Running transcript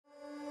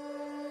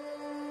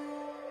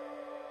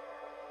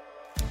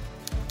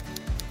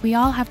We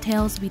all have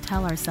tales we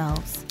tell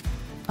ourselves,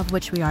 of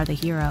which we are the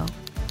hero.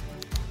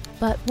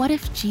 But what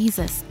if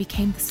Jesus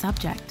became the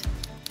subject?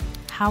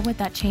 How would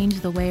that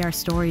change the way our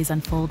stories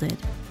unfolded?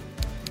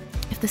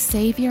 If the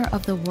Savior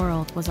of the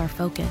world was our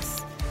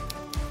focus,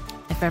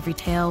 if every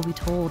tale we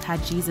told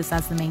had Jesus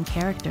as the main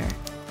character,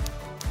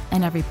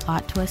 and every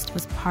plot twist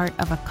was part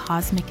of a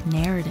cosmic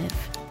narrative,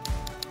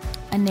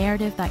 a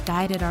narrative that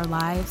guided our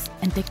lives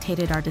and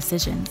dictated our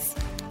decisions.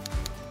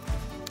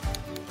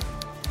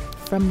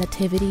 From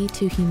nativity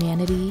to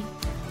humanity,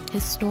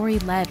 his story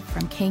led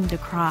from king to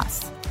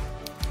cross,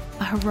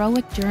 a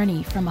heroic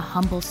journey from a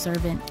humble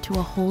servant to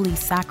a holy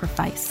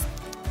sacrifice,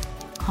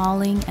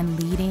 calling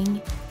and leading,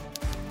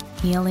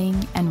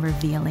 healing and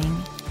revealing.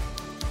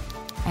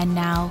 And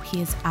now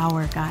he is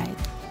our guide,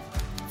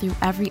 through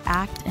every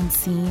act and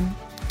scene,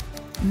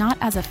 not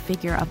as a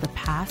figure of the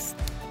past,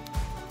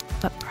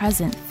 but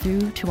present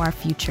through to our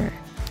future,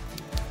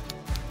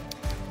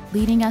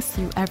 leading us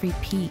through every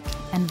peak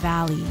and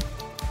valley,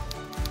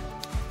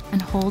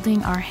 and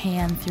holding our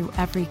hand through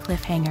every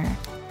cliffhanger.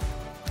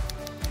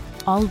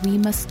 All we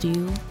must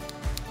do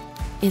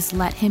is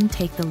let him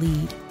take the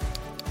lead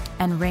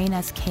and reign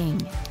as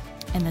king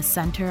in the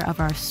center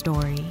of our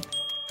story.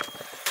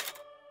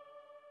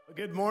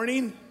 Good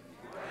morning.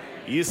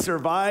 You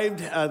survived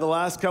the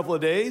last couple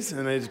of days,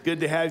 and it's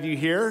good to have you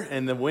here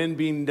and the wind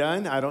being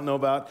done. I don't know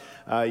about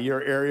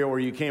your area where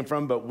you came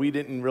from, but we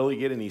didn't really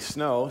get any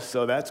snow,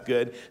 so that's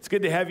good. It's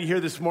good to have you here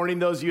this morning.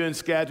 Those of you in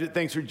Skagit,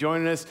 thanks for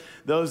joining us.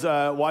 Those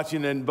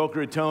watching in Boca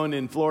Raton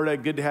in Florida,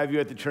 good to have you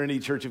at the Trinity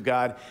Church of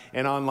God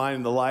and online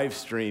in the live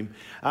stream.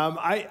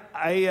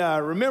 I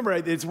remember,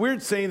 it's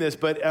weird saying this,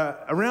 but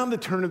around the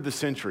turn of the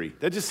century,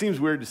 that just seems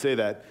weird to say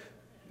that.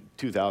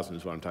 2000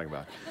 is what I'm talking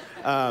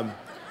about.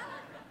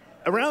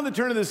 Around the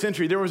turn of the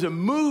century, there was a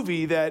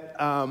movie that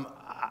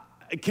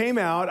came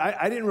out.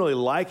 I didn't really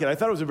like it. I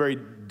thought it was a very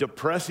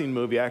depressing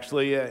movie,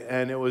 actually,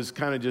 and it was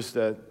kind of just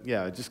kind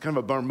of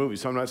a bummer movie.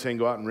 So I'm not saying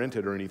go out and rent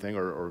it or anything,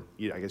 or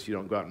I guess you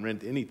don't go out and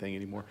rent anything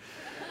anymore.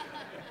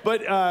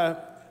 But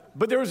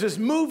there was this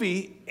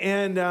movie,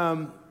 and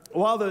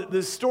while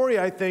the story,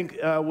 I think,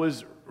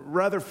 was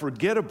rather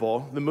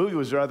forgettable, the movie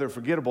was rather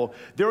forgettable,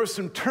 there was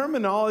some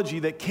terminology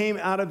that came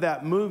out of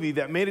that movie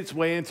that made its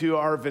way into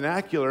our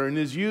vernacular and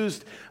is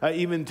used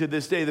even to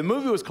this day. The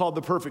movie was called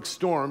The Perfect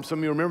Storm. Some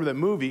of you remember that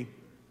movie.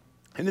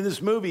 And in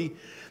this movie,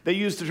 they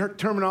used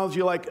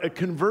terminology like a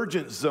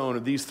convergence zone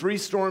of these three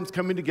storms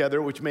coming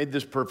together, which made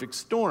this perfect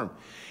storm.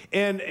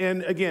 And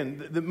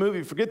again, the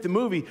movie, forget the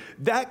movie,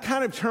 that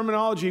kind of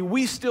terminology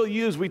we still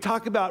use. We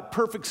talk about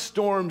perfect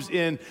storms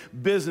in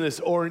business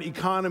or in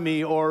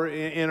economy or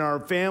in our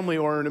family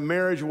or in a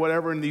marriage or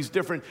whatever, in these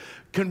different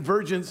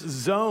convergence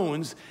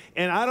zones.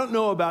 And I don't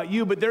know about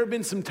you, but there have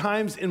been some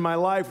times in my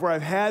life where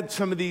I've had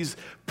some of these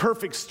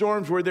perfect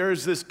storms where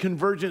there's this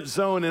convergent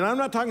zone. And I'm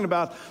not talking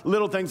about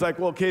little things like,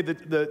 well, okay,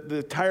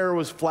 the tire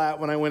was flat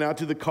when I went out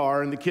to the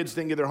car and the kids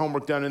didn't get their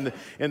homework done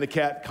and the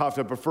cat coughed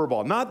up a fur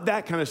ball. Not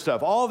that kind of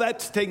stuff. All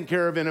that's taken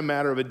care of in a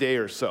matter of a day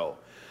or so.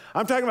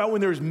 I'm talking about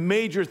when there's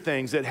major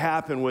things that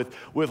happen with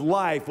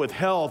life, with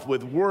health,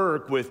 with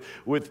work,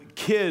 with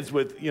kids,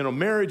 with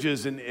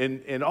marriages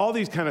and all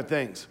these kind of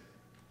things.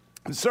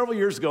 And several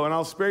years ago, and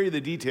I'll spare you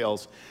the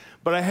details,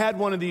 but I had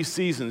one of these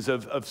seasons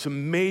of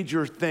some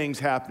major things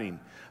happening,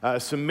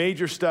 some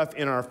major stuff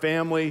in our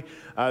family.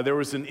 There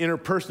was an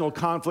interpersonal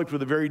conflict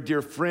with a very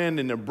dear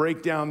friend and a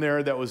breakdown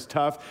there that was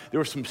tough. There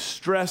was some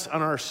stress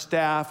on our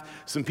staff,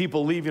 some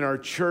people leaving our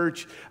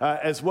church,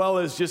 as well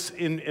as just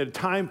in a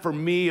time for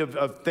me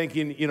of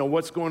thinking,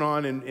 what's going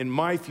on in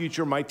my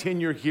future, my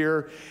tenure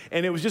here.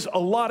 And it was just a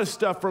lot of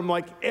stuff from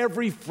like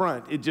every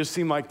front. It just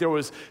seemed like there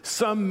was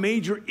some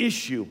major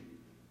issue.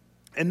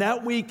 And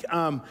that week,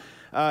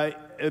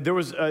 there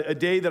was a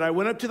day that I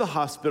went up to the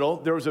hospital.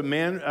 There was a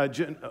man,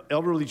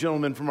 elderly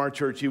gentleman from our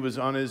church. He was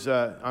on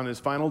his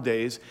final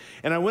days.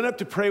 And I went up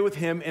to pray with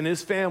him and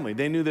his family.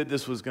 They knew that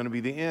this was going to be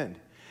the end.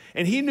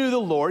 And he knew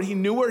the Lord. He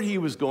knew where he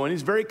was going.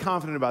 He's very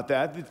confident about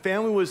that. The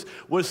family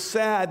was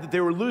sad that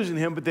they were losing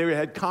him, but they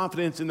had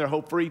confidence in their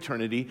hope for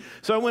eternity.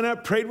 So I went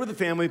up, prayed with the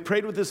family,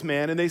 prayed with this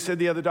man, and they said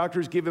the other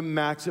doctors give him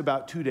max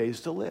about 2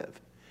 days to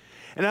live.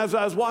 And as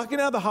I was walking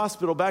out of the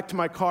hospital back to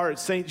my car at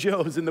St.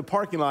 Joe's in the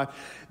parking lot,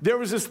 there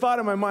was this thought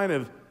in my mind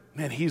of,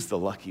 man, he's the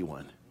lucky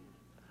one.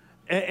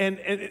 And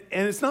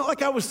it's not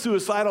like I was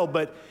suicidal,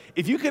 but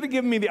if you could have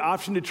given me the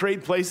option to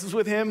trade places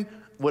with him,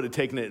 would have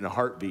taken it in a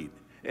heartbeat.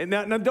 And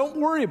now don't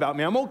worry about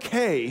me, I'm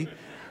okay.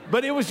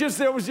 But there was just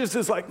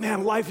this like,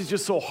 man, life is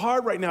just so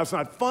hard right now. It's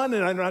not fun,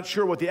 and I'm not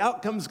sure what the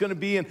outcome is going to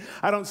be, and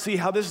I don't see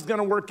how this is going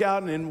to work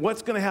out, and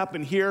what's going to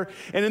happen here.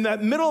 And in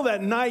that middle of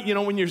that night,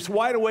 when you're just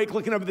wide awake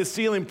looking up at the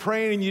ceiling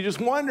praying, and you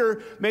just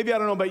wonder, maybe I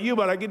don't know about you,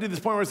 but I get to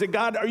this point where I say,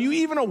 God, are you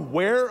even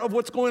aware of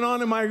what's going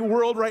on in my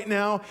world right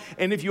now?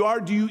 And if you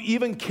are, do you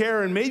even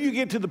care? And maybe you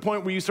get to the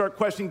point where you start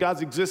questioning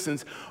God's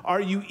existence.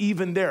 Are you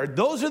even there?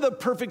 Those are the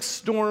perfect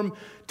storm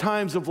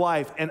times of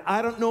life. And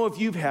I don't know if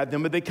you've had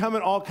them, but they come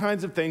in all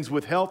kinds of things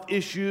with health, health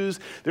issues,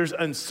 there's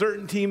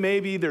uncertainty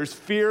maybe, there's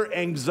fear,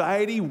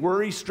 anxiety,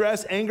 worry,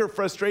 stress, anger,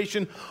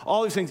 frustration,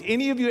 all these things.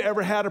 Any of you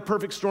ever had a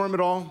perfect storm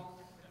at all?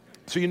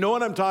 So you know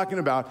what I'm talking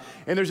about,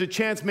 and there's a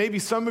chance maybe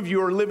some of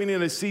you are living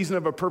in a season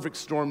of a perfect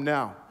storm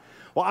now.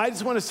 Well, I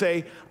just want to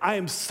say, I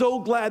am so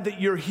glad that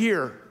you're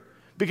here,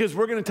 because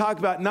we're going to talk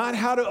about not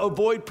how to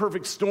avoid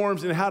perfect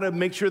storms and how to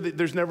make sure that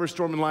there's never a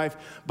storm in life,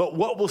 but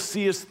what will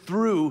see us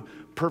through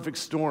perfect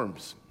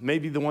storms.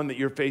 Maybe the one that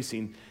you're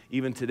facing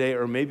even today,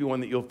 or maybe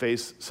one that you'll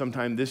face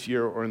sometime this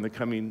year or in the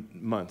coming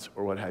months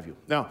or what have you.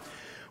 Now,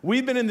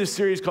 we've been in this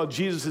series called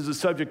Jesus is a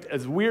Subject,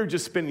 as we're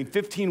just spending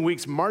 15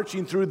 weeks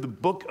marching through the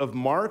book of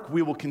Mark.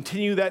 We will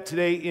continue that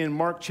today in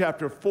Mark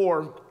chapter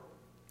 4.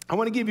 I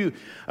want to give you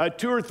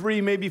 2 or 3,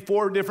 maybe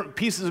 4 different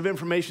pieces of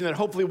information that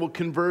hopefully will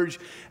converge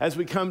as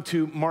we come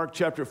to Mark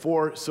chapter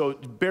 4. So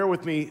bear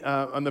with me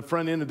on the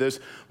front end of this.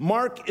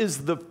 Mark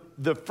is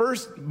the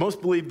first,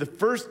 most believe, the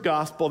first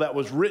gospel that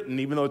was written,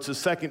 even though it's the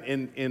second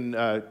in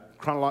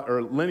chronological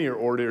or linear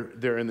order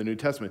there in the New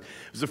Testament.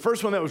 It was the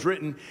first one that was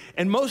written,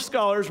 and most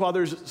scholars, while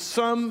there's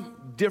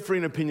some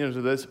differing opinions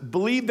of this,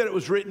 believe that it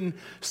was written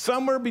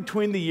somewhere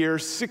between the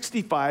years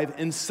 65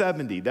 and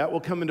 70. That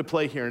will come into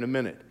play here in a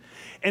minute.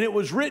 And it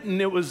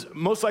was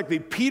most likely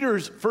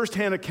Peter's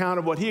firsthand account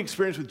of what he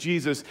experienced with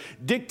Jesus,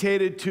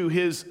 dictated to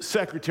his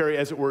secretary,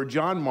 as it were,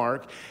 John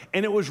Mark.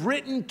 And it was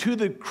written to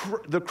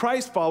the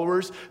Christ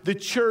followers, the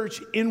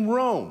church in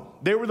Rome.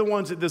 They were the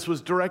ones that this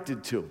was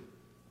directed to.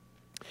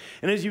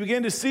 And as you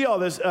begin to see all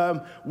this,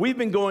 we've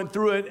been going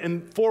through it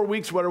in 4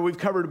 weeks, we've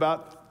covered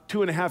about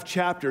 2.5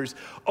 chapters.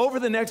 Over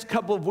the next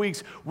couple of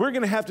weeks, we're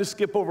going to have to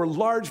skip over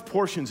large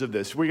portions of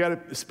this. We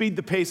got to speed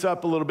the pace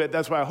up a little bit.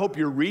 That's why I hope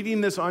you're reading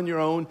this on your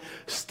own,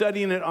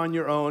 studying it on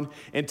your own.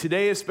 And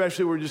today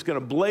especially, we're just going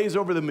to blaze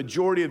over the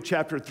majority of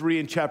chapter 3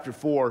 and chapter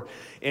 4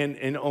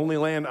 and only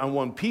land on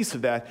one piece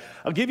of that.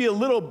 I'll give you a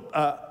little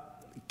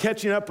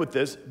catching up with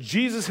this.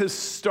 Jesus has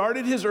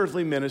started his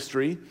earthly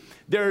ministry.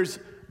 There's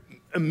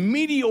a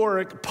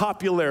meteoric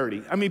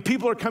popularity. I mean,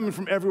 people are coming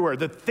from everywhere.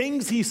 The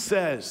things he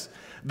says,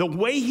 the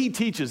way he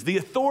teaches, the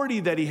authority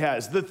that he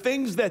has, the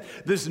things that,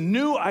 this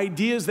new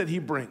ideas that he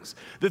brings,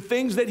 the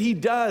things that he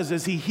does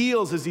as he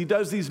heals, as he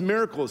does these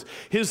miracles,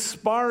 his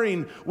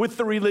sparring with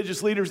the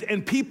religious leaders,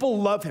 and people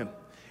love him.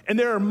 And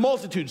there are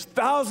multitudes,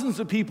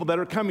 thousands of people that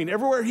are coming.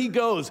 Everywhere he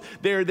goes,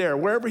 they're there.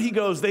 Wherever he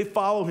goes, they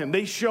follow him.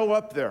 They show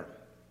up there.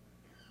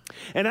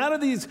 And out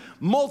of these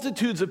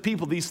multitudes of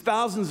people, these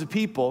thousands of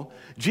people,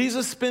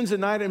 Jesus spends a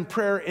night in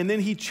prayer, and then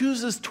he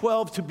chooses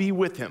 12 to be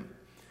with him.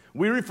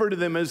 We refer to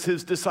them as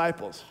his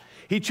disciples.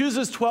 He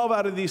chooses 12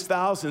 out of these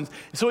thousands,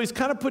 so he's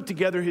kind of put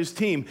together his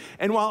team.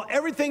 And while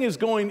everything is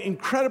going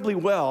incredibly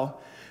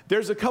well,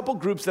 there's a couple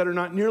groups that are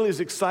not nearly as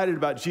excited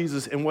about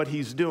Jesus and what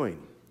he's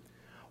doing.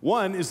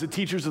 One is the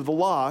teachers of the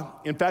law.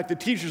 In fact, the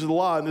teachers of the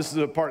law, and this is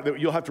a part that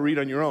you'll have to read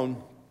on your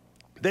own,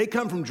 they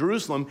come from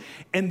Jerusalem,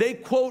 and they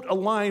quote a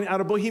line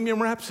out of Bohemian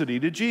Rhapsody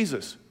to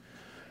Jesus.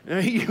 Now,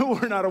 you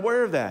were not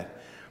aware of that.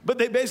 But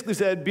they basically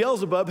said,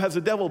 Beelzebub has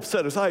a devil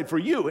set aside for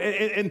you.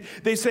 And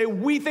they say,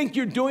 we think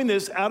you're doing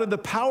this out of the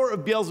power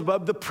of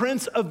Beelzebub, the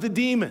prince of the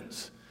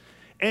demons.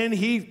 And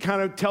he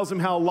kind of tells them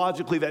how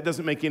logically that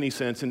doesn't make any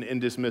sense and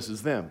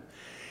dismisses them.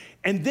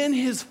 And then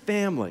his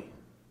family,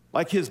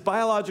 like his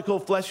biological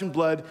flesh and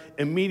blood,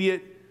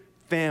 immediate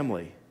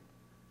family,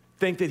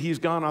 think that he's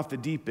gone off the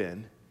deep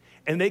end.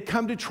 And they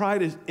come to try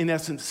to, in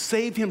essence,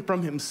 save him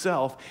from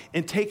himself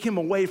and take him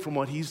away from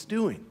what he's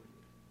doing.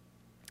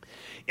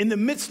 In the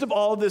midst of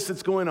all of this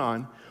that's going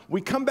on,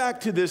 we come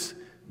back to this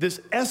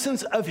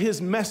essence of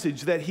his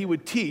message that he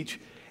would teach.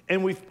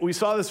 And we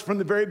saw this from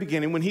the very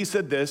beginning when he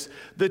said this: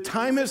 the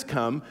time has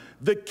come,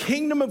 the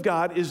kingdom of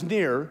God is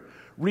near,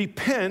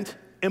 repent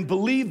and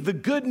believe the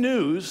good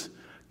news,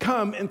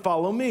 come and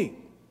follow me.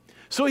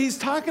 So he's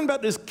talking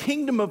about this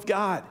kingdom of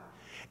God.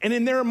 And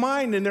in their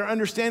mind and their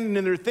understanding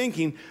and their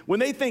thinking, when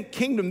they think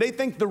kingdom, they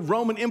think the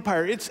Roman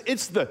Empire.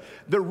 It's the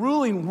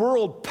ruling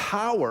world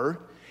power.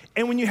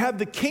 And when you have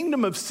the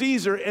kingdom of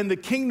Caesar and the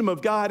kingdom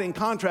of God in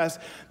contrast,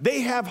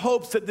 they have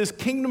hopes that this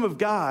kingdom of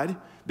God,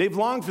 they've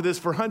longed for this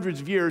for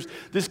hundreds of years,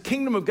 this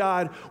kingdom of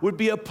God would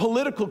be a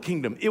political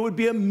kingdom. It would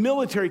be a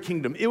military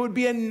kingdom. It would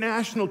be a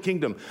national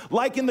kingdom.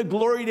 Like in the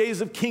glory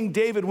days of King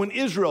David when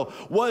Israel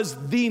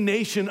was the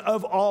nation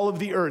of all of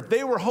the earth.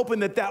 They were hoping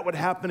that that would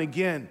happen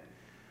again.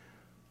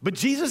 But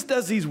Jesus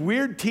does these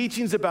weird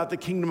teachings about the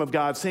kingdom of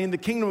God, saying the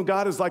kingdom of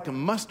God is like a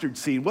mustard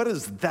seed. What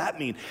does that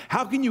mean?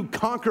 How can you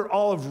conquer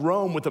all of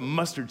Rome with a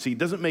mustard seed?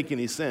 Doesn't make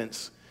any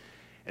sense.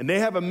 And they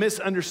have a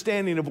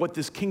misunderstanding of what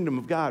this kingdom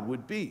of God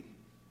would be.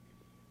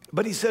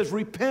 But he says,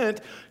 repent,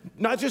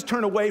 not just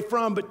turn away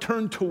from, but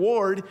turn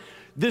toward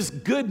this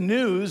good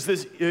news,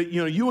 this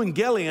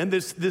euangelion,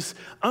 this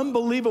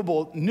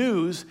unbelievable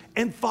news,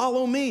 and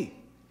follow me.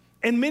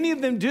 And many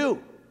of them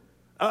do.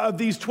 Of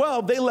these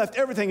 12, they left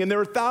everything, and there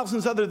were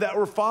thousands others that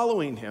were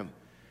following him.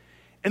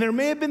 And there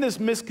may have been this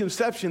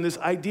misconception, this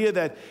idea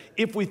that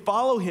if we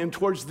follow him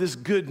towards this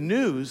good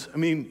news, I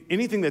mean,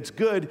 anything that's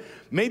good,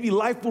 maybe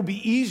life will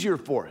be easier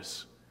for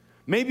us.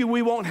 Maybe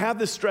we won't have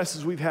the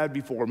stresses we've had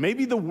before.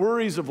 Maybe the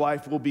worries of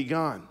life will be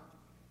gone.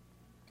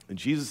 And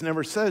Jesus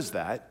never says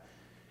that,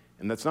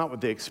 and that's not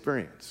what they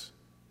experience.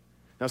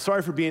 Now,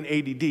 sorry for being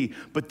ADD,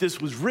 but this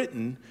was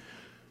written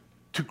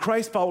to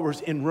Christ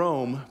followers in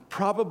Rome,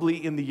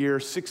 probably in the year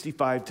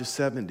 65 to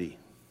 70.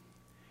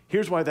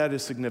 Here's why that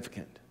is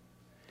significant.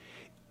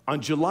 On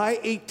July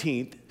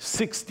 18th,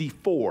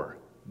 64,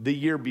 the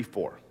year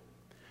before,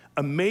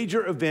 a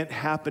major event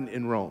happened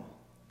in Rome.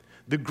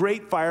 The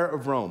Great Fire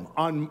of Rome.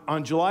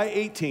 On July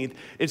 18th,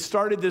 it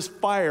started this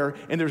fire,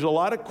 and there's a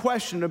lot of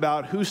question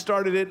about who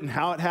started it and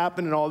how it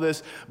happened and all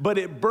this, but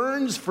it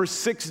burns for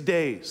 6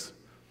 days.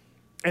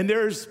 And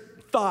there's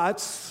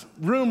thoughts,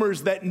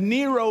 rumors that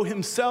Nero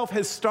himself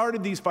has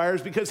started these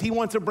fires because he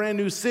wants a brand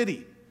new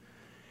city.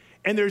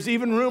 And there's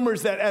even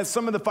rumors that as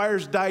some of the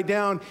fires die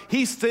down,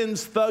 he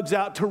sends thugs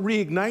out to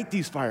reignite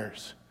these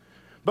fires.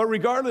 But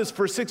regardless,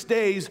 for 6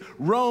 days,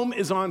 Rome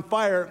is on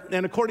fire.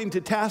 And according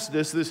to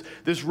Tacitus,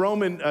 this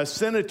Roman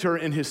senator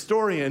and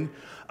historian,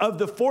 of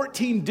the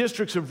 14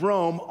 districts of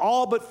Rome,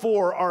 all but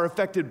 4 are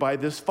affected by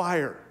this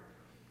fire.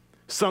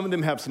 Some of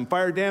them have some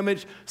fire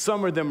damage,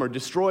 some of them are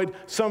destroyed,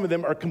 some of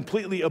them are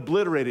completely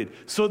obliterated.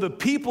 So the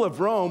people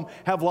of Rome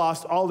have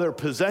lost all their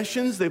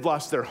possessions, they've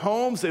lost their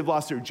homes, they've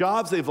lost their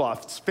jobs, they've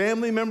lost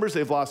family members,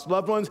 they've lost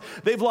loved ones,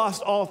 they've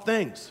lost all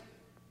things.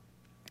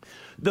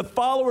 The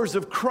followers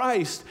of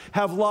Christ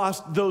have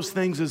lost those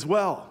things as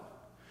well.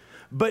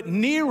 But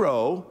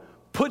Nero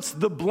puts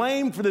the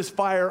blame for this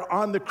fire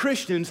on the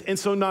Christians, and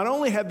so not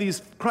only have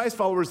these Christ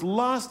followers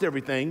lost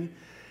everything,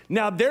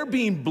 now they're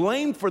being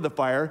blamed for the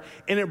fire,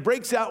 and it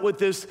breaks out with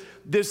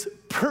this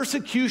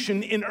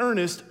persecution in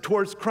earnest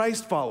towards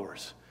Christ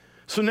followers.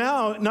 So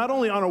now, not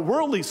only on a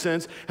worldly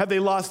sense have they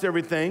lost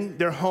everything,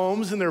 their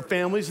homes and their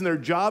families and their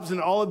jobs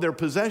and all of their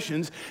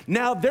possessions,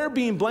 now they're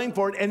being blamed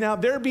for it, and now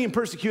they're being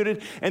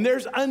persecuted, and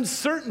there's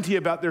uncertainty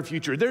about their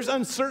future. There's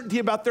uncertainty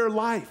about their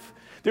life.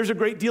 There's a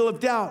great deal of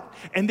doubt.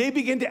 And they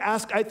begin to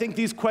ask, I think,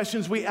 these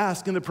questions we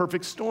ask in the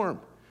perfect storm.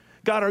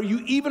 God, are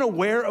you even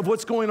aware of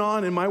what's going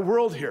on in my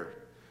world here?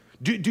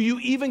 Do you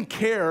even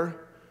care?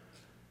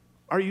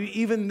 Are you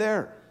even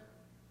there?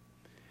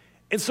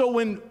 And so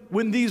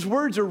when these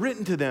words are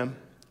written to them,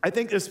 I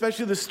think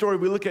especially the story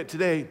we look at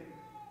today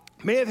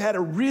may have had a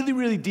really,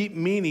 really deep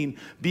meaning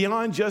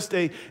beyond just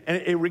a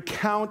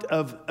recount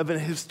of an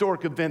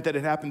historic event that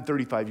had happened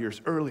 35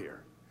 years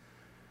earlier.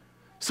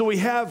 So we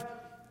have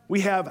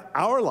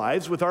our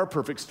lives with our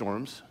perfect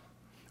storms.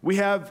 We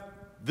have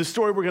the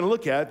story we're going to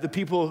look at, the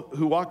people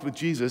who walked with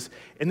Jesus,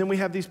 and then we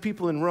have these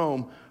people in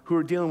Rome who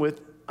are dealing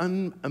with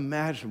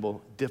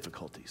unimaginable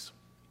difficulties.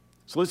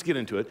 So let's get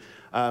into it.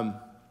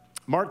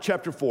 Mark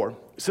chapter 4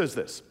 says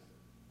this.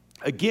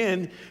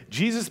 Again,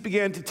 Jesus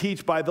began to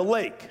teach by the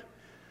lake.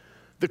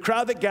 The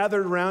crowd that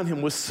gathered around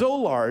him was so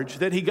large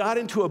that he got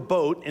into a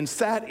boat and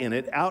sat in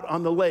it out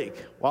on the lake.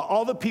 While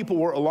all the people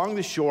were along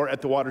the shore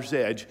at the water's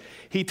edge,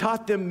 he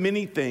taught them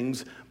many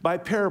things by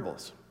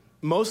parables.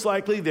 Most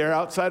likely they're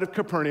outside of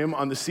Capernaum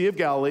on the Sea of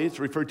Galilee. It's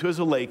referred to as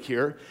a lake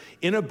here.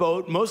 In a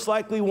boat, most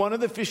likely one of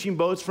the fishing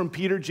boats from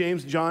Peter,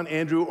 James, John,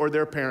 Andrew, or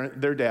their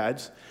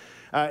dads.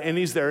 And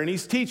he's there and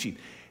he's teaching.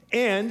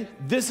 And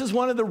this is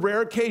one of the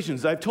rare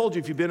occasions, I've told you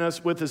if you've been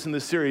with us in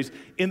this series,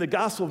 in the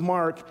Gospel of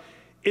Mark,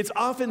 it's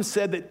often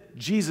said that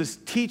Jesus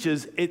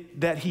teaches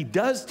that he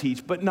does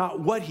teach, but not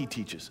what he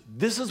teaches.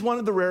 This is one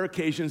of the rare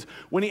occasions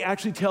when he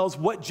actually tells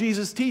what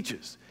Jesus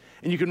teaches.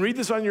 And you can read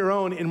this on your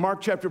own in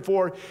Mark chapter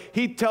 4.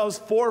 He tells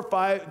 3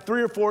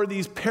 or 4 of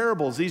these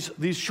parables,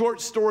 these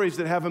short stories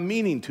that have a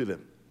meaning to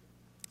them.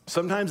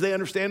 Sometimes they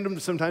understand them,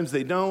 sometimes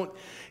they don't.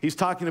 He's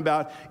talking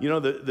about,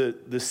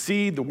 the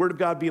seed, the word of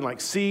God being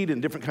like seed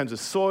and different kinds of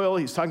soil.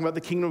 He's talking about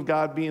the kingdom of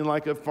God being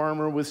like a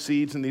farmer with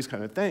seeds and these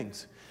kind of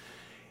things.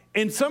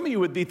 And some of you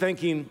would be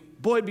thinking,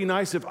 boy, it'd be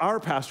nice if our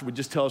pastor would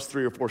just tell us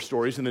 3 or 4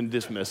 stories and then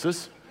dismiss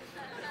us.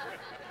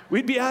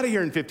 We'd be out of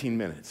here in 15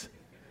 minutes.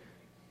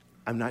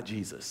 I'm not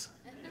Jesus.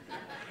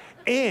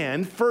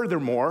 And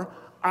furthermore,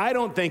 I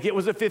don't think it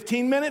was a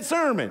 15-minute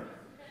sermon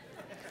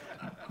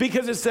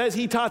because it says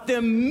he taught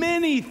them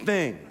many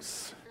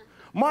things.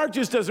 Mark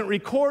just doesn't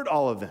record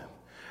all of them.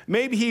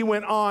 Maybe he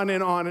went on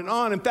and on and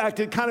on. In fact,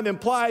 it kind of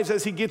implies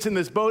as he gets in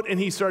this boat and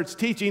he starts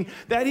teaching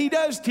that he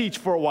does teach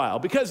for a while.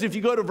 Because if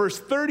you go to verse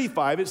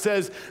 35, it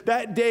says,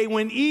 that day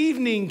when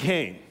evening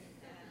came.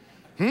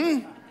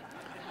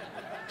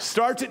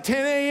 Starts at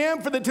 10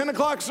 a.m. for the 10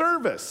 o'clock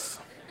service.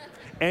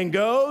 And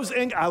goes,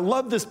 and I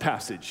love this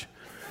passage.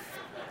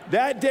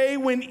 That day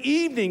when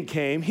evening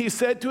came, he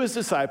said to his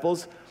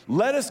disciples,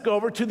 let us go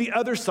over to the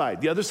other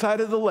side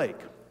of the lake.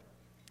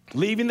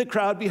 Leaving the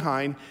crowd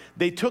behind,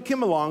 they took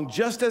him along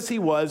just as he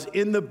was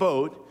in the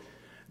boat.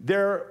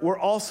 There were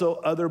also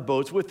other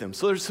boats with him.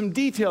 So there's some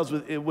details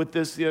with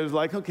this.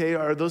 Like, okay,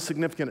 are those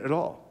significant at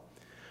all?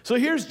 So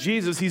here's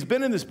Jesus. He's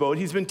been in this boat.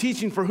 He's been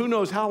teaching for who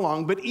knows how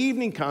long, but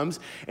evening comes,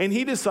 and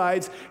he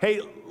decides, hey,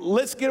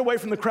 let's get away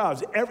from the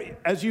crowds.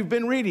 As you've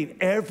been reading,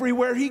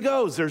 everywhere he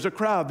goes, there's a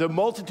crowd. The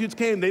multitudes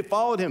came. They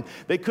followed him.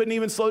 They couldn't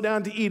even slow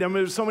down to eat. I mean,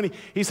 there's so many.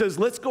 He says,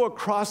 let's go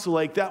across the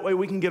lake. That way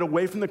we can get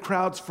away from the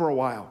crowds for a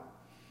while.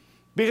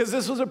 Because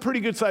this was a pretty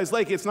good-sized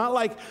lake. It's not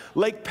like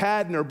Lake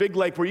Padden or Big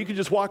Lake where you could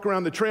just walk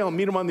around the trail and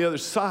meet them on the other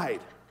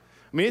side.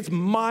 I mean, it's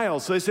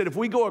miles. So they said, if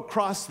we go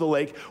across the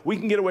lake, we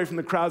can get away from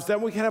the crowds.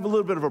 Then we can have a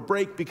little bit of a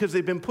break because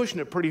they've been pushing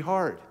it pretty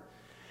hard.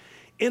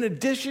 In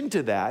addition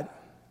to that,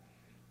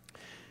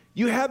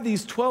 you have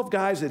these 12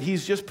 guys that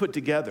he's just put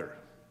together.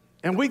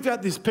 And we've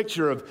got this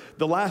picture of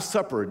the Last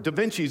Supper, Da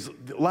Vinci's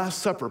Last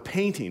Supper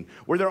painting,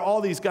 where there are all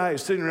these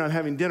guys sitting around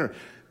having dinner.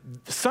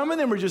 Some of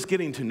them are just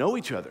getting to know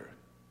each other.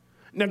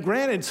 Now,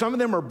 granted, some of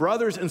them are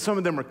brothers and some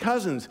of them are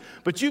cousins,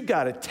 but you've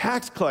got a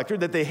tax collector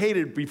that they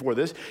hated before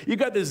this. You've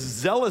got this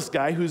zealous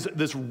guy who's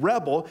this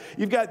rebel.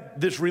 You've got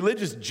this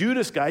religious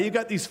Judas guy. You've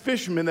got these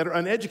fishermen that are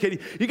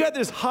uneducated. You've got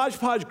this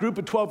hodgepodge group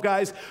of 12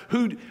 guys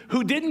who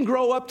didn't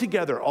grow up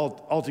together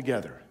all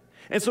together.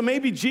 And so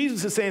maybe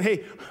Jesus is saying,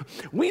 hey,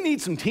 we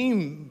need some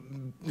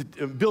team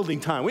building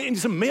time. We need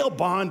some male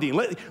bonding.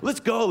 Let's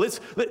go.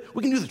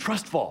 We can do the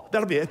trust fall.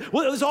 That'll be it.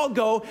 Let's all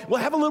go.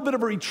 We'll have a little bit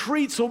of a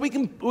retreat so we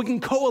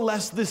can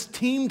coalesce this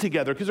team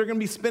together because they're going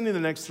to be spending the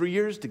next 3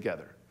 years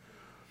together.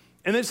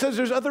 And it says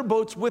there's other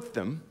boats with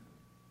them.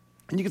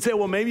 And you can say,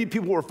 well, maybe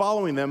people were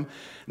following them.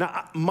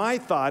 Now, my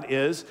thought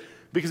is,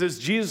 because it's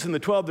Jesus and the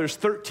 12, there's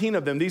 13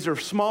 of them. These are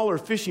smaller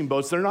fishing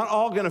boats. They're not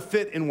all going to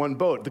fit in one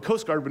boat. The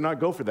Coast Guard would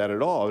not go for that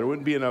at all. There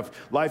wouldn't be enough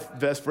life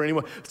vests for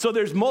anyone. So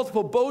there's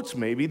multiple boats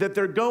maybe that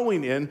they're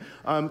going in,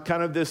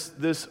 kind of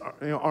this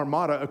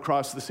armada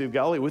across the Sea of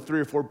Galilee with 3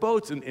 or 4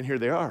 boats, and here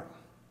they are.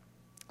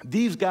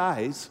 These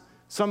guys,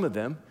 some of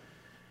them,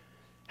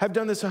 have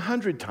done this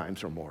 100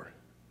 times or more.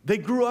 They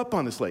grew up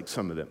on this lake,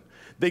 some of them.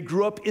 They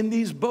grew up in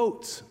these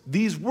boats.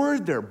 These were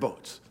their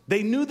boats.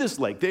 They knew this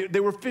lake. They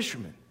were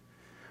fishermen.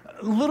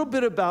 A little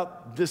bit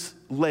about this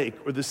lake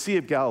or the Sea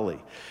of Galilee.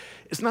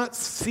 It's not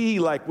sea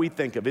like we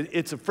think of it.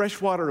 It's a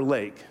freshwater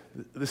lake,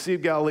 the Sea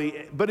of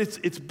Galilee, but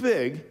it's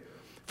big.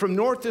 From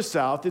north to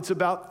south, it's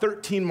about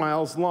 13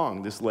 miles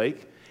long, this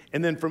lake.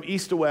 And then from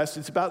east to west,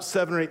 it's about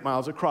 7 or 8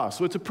 miles across.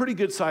 So it's a pretty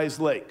good-sized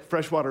lake,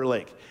 freshwater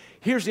lake.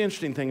 Here's the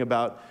interesting thing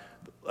about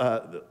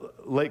the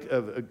Lake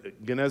of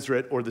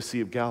Gennesaret or the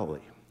Sea of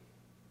Galilee,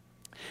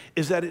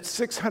 is that it's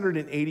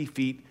 680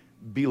 feet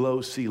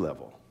below sea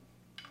level.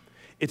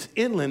 It's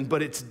inland,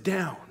 but it's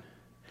down.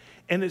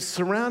 And it's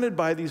surrounded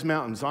by these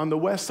mountains. On the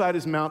west side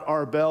is Mount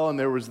Arbel, and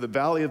there was the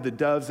Valley of the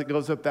Doves that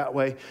goes up that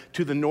way.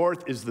 To the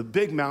north is the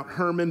big Mount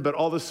Hermon, but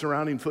all the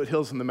surrounding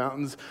foothills in the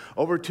mountains.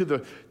 Over to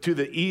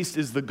the east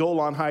is the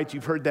Golan Heights.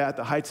 You've heard that,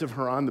 the heights of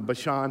Haran, the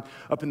Bashan,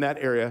 up in that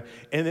area.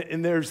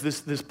 And there's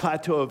this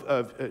plateau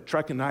of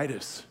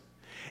Trachonitis.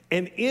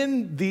 And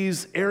in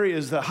these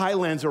areas, the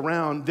highlands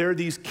around, there are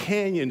these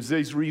canyons,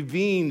 these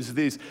ravines,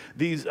 these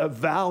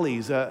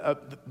valleys.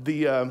 The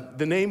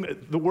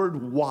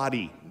word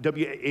wadi,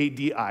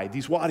 W-A-D-I,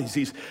 these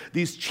wadis,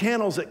 these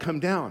channels that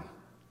come down.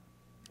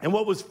 And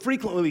what was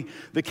frequently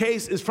the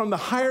case is from the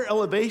higher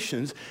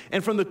elevations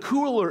and from the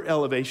cooler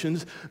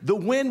elevations, the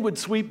wind would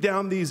sweep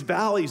down these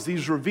valleys,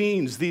 these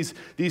ravines, these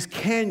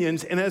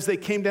canyons, and as they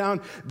came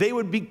down, they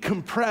would be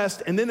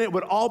compressed, and then it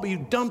would all be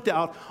dumped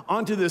out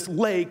onto this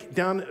lake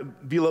down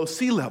below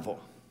sea level.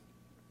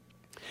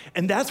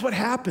 And that's what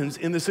happens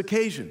in this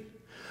occasion.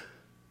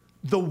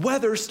 The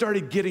weather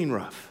started getting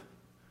rough.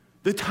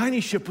 The tiny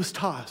ship was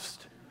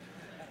tossed.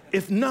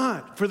 If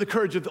not for the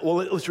courage of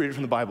let's read it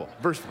from the Bible,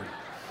 verse 40.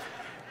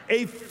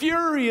 A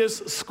furious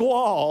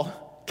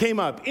squall came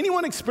up.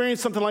 Anyone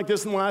experienced something like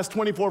this in the last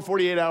 24,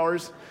 48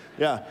 hours?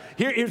 Yeah.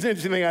 Here's an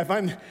interesting thing. I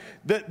find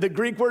the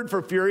Greek word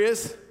for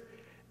furious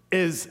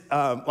is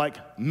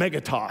like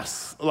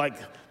megatos. Like,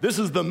 this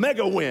is the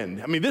mega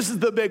wind. I mean, this is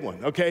the big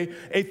one, okay?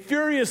 A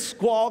furious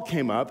squall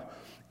came up,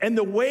 and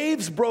the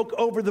waves broke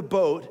over the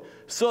boat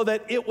so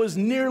that it was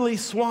nearly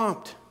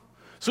swamped.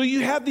 So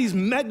you have these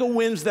mega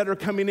winds that are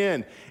coming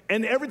in,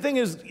 and everything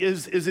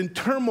is in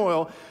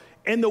turmoil.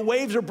 And the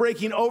waves are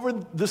breaking over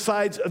the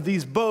sides of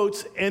these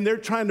boats, and they're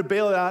trying to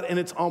bail it out, and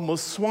it's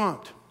almost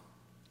swamped.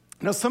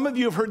 Now, some of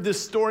you have heard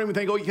this story, and we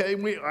think,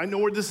 okay, I know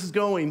where this is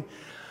going.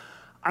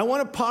 I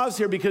want to pause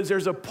here because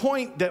there's a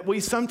point that we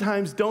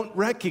sometimes don't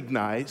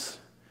recognize.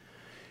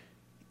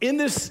 In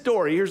this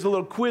story, here's a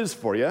little quiz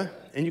for you,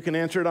 and you can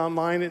answer it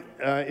online.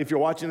 If you're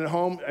watching at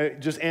home,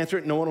 just answer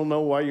it. No one will know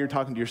why you're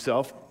talking to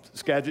yourself.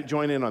 Skagit,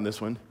 join in on this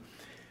one.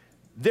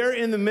 They're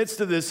in the midst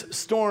of this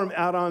storm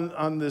out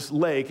on this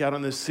lake, out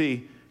on this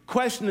sea.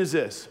 Question is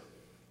this: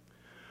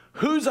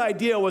 whose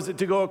idea was it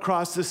to go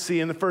across this sea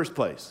in the first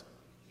place?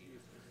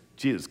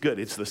 Jesus. Good.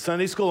 It's the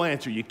Sunday school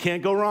answer. You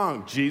can't go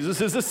wrong.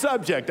 Jesus is the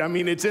subject. I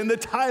mean, it's in the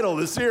title of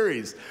the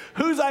series.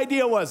 Whose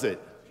idea was it?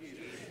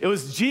 Jesus. It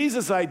was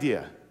Jesus'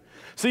 idea.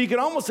 So you could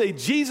almost say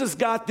Jesus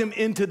got them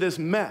into this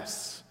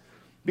mess.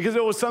 because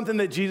it was something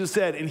that Jesus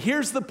said. And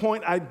here's the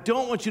point I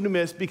don't want you to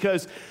miss,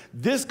 because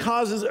this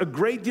causes a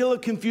great deal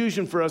of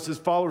confusion for us as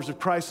followers of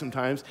Christ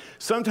sometimes.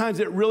 Sometimes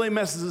it really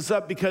messes us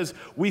up because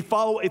we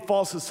follow a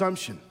false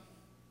assumption.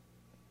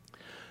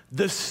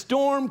 The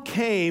storm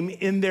came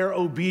in their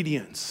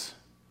obedience.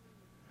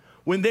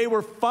 When they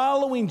were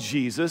following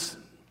Jesus,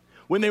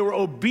 when they were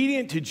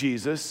obedient to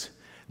Jesus,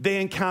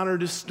 they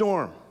encountered a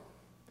storm.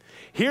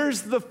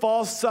 Here's the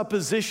false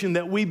supposition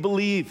that we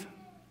believe.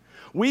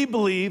 We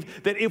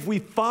believe that if we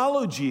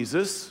follow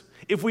Jesus,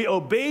 if we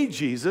obey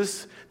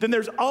Jesus, then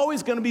there's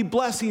always going to be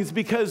blessings,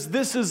 because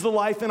this is the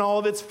life in all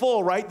of its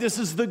full, right? This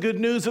is the good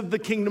news of the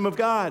kingdom of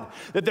God,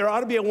 that there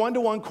ought to be a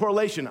one-to-one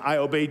correlation. I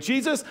obey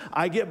Jesus,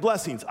 I get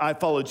blessings. I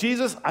follow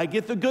Jesus, I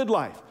get the good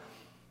life.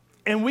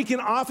 And we can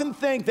often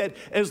think that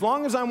as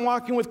long as I'm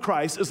walking with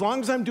Christ, as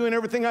long as I'm doing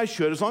everything I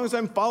should, as long as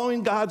I'm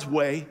following God's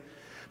way,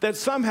 that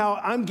somehow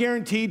I'm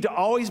guaranteed to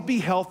always be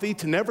healthy,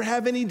 to never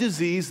have any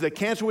disease, that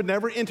cancer would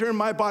never enter in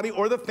my body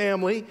or the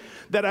family,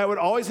 that I would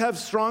always have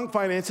strong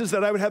finances,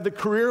 that I would have the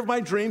career of my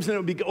dreams and it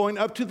would be going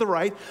up to the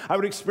right. I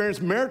would experience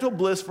marital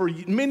bliss for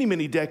many,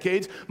 many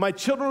decades. My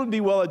children would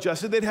be well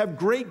adjusted. They'd have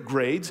great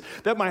grades,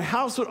 that my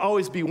house would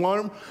always be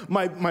warm,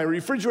 my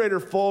refrigerator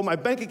full, my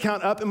bank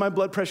account up, and my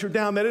blood pressure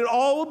down, that it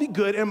all will be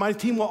good and my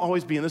team will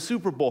always be in the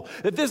Super Bowl.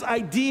 That this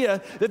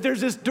idea that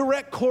there's this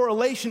direct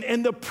correlation,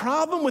 and the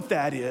problem with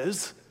that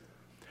is,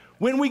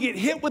 when we get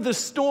hit with a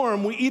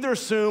storm, we either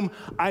assume,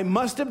 I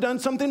must have done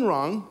something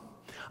wrong,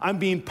 I'm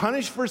being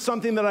punished for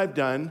something that I've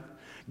done,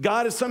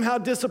 God is somehow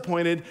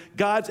disappointed,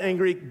 God's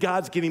angry,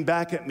 God's getting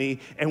back at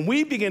me, and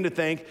we begin to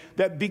think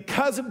that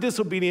because of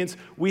disobedience,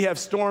 we have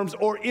storms,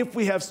 or if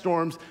we have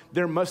storms,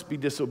 there must be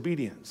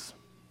disobedience.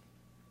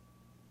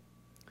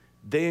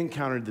 They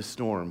encountered the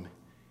storm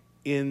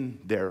in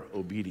their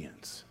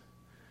obedience.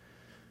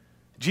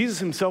 Jesus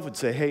himself would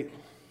say, hey,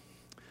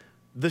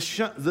 the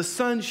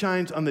sun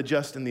shines on the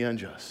just and the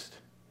unjust,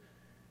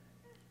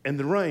 and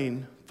the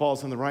rain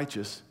falls on the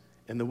righteous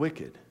and the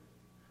wicked.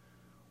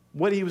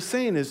 What he was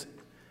saying is,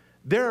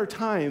 there are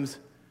times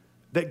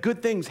that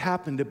good things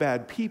happen to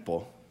bad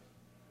people,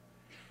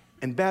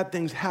 and bad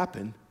things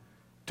happen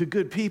to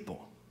good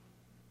people.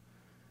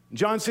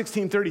 John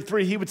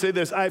 16:33, he would say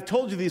this, I have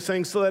told you these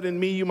things so that in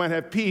me you might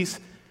have peace.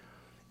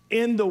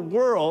 In the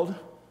world,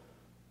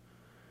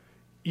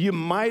 you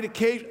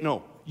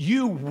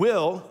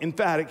will,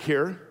 emphatic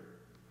here,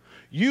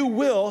 you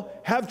will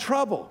have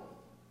trouble.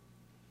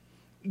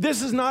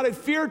 This is not a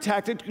fear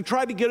tactic to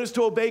try to get us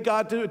to obey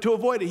God to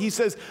avoid it. He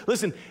says,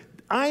 listen,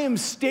 I am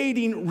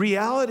stating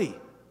reality.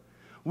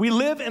 We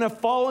live in a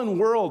fallen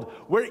world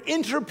where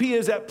entropy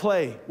is at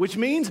play, which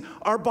means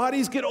our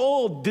bodies get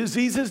old,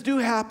 diseases do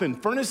happen,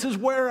 furnaces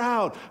wear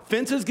out,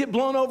 fences get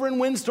blown over in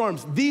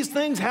windstorms. These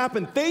things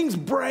happen, things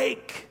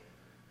break.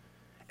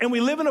 And we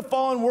live in a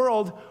fallen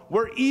world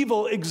where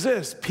evil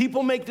exists.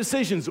 People make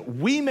decisions.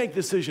 We make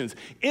decisions.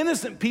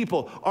 Innocent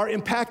people are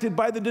impacted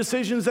by the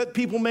decisions that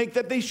people make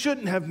that they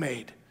shouldn't have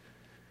made.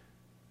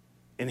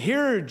 And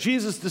here are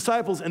Jesus'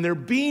 disciples, and they're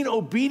being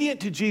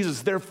obedient to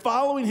Jesus. They're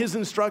following his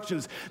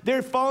instructions.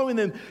 They're following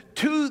them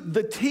to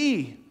the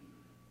T.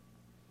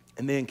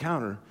 And they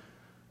encounter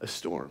a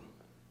storm.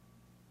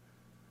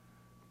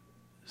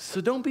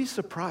 So don't be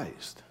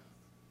surprised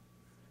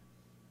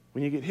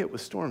when you get hit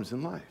with storms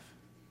in life.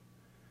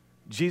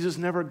 Jesus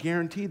never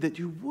guaranteed that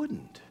you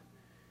wouldn't.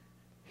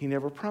 He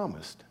never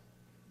promised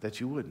that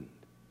you wouldn't.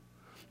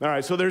 All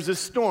right, so there's this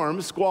storm,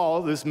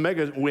 squall, this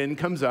mega wind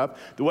comes up.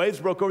 The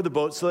waves broke over the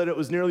boat so that it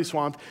was nearly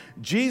swamped.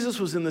 Jesus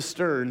was in the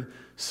stern,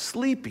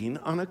 sleeping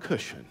on a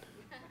cushion.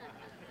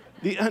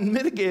 The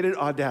unmitigated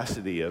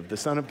audacity of the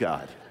Son of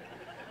God.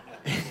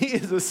 He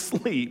is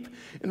asleep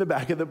in the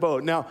back of the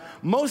boat. Now,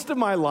 most of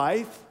my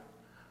life,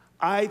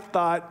 I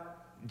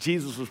thought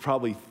Jesus was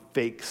probably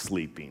fake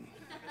sleeping.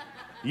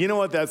 You know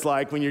what that's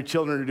like when your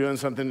children are doing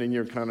something and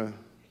you're kind of...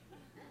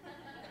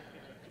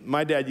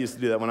 My dad used to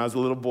do that when I was a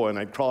little boy, and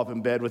I'd crawl up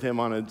in bed with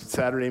him on a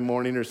Saturday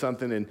morning or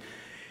something,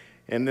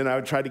 and then I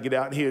would try to get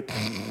out, and he would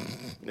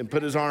and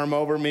put his arm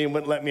over me and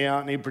wouldn't let me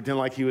out, and he'd pretend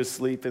like he was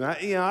asleep. And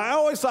I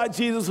always thought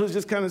Jesus was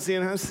just kind of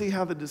seeing, see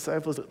how the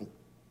disciples,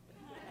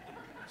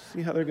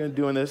 see how they're going to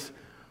do in this.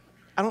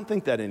 I don't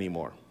think that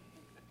anymore.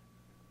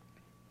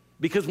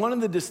 Because one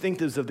of the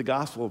distinctives of the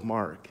Gospel of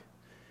Mark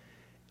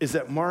is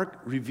that Mark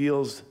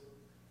reveals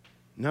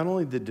not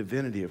only the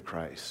divinity of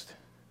Christ,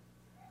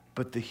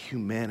 but the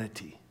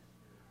humanity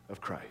of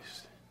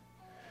Christ.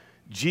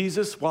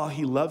 Jesus, while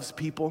he loves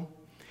people,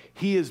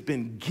 he has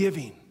been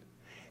giving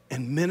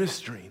and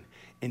ministering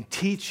and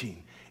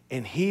teaching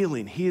and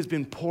healing. He has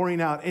been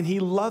pouring out, and he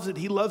loves it.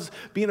 He loves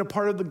being a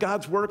part of the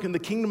God's work and the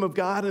kingdom of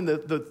God and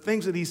the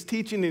things that he's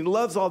teaching, and he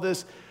loves all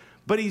this,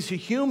 but he's a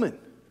human.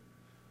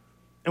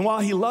 And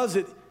while he loves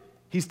it,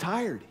 he's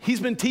tired.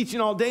 He's been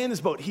teaching all day in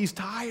this boat. He's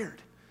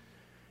tired.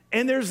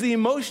 And there's the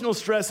emotional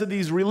stress of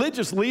these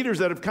religious leaders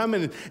that have come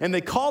in, and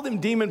they call him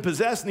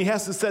demon-possessed, and he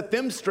has to set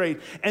them straight.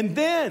 And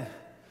then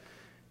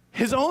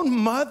his own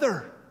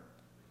mother,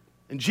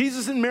 and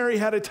Jesus and Mary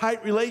had a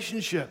tight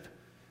relationship.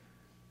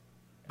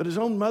 But his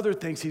own mother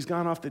thinks he's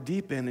gone off the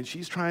deep end, and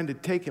she's trying to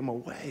take him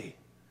away.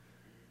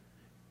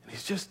 And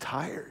he's just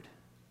tired.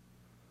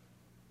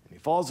 And he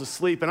falls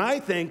asleep. And I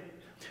think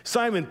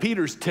Simon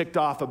Peter's ticked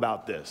off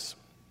about this.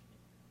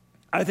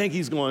 I think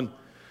he's going,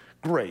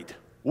 great.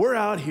 We're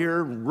out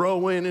here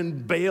rowing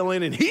and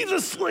bailing, and he's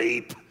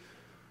asleep.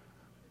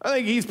 I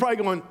think he's probably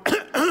going,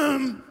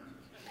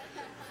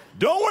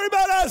 don't worry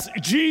about us,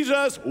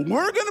 Jesus.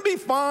 We're going to be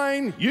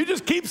fine. You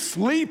just keep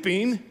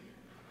sleeping.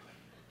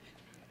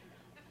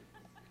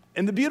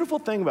 And the beautiful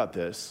thing about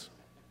this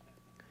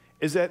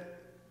is that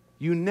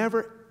you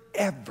never,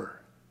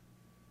 ever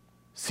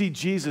see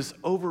Jesus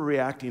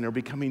overreacting or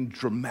becoming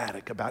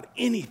dramatic about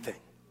anything,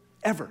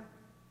 ever.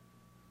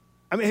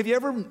 I mean, have you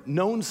ever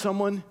known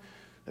someone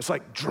that's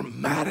like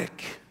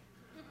dramatic?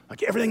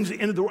 Like everything's the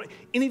end of the world.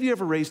 Any of you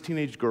ever raised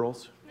teenage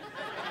girls?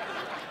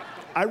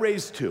 I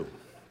raised 2.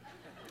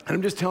 And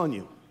I'm just telling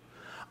you,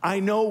 I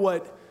know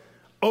what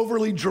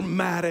overly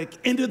dramatic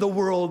end of the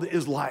world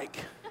is like.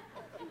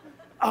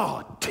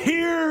 Oh,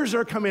 tears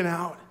are coming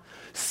out.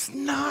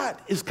 Snot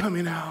is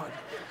coming out.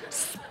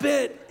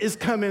 Spit is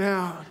coming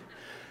out.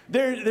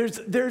 There's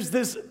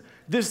this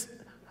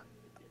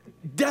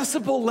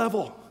decibel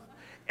level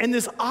and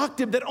this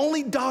octave that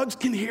only dogs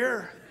can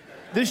hear.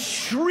 This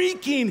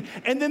shrieking,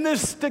 and then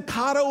this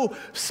staccato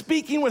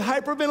speaking with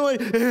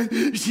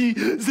hyperventilation. She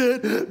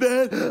said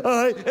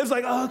that it's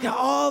like, oh God,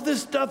 all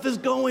this stuff is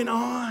going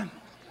on.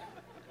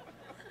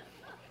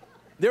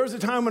 There was a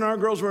time when our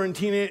girls were in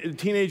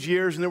teenage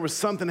years, and there was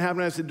something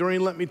happening. I said,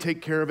 Doreen, let me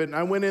take care of it. And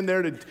I went in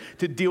there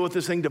to deal with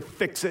this thing, to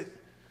fix it.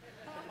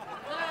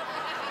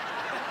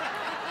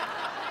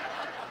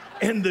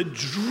 And the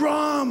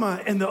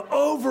drama and the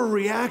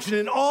overreaction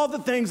and all the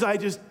things I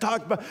just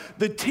talked about,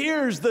 the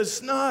tears, the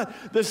snot,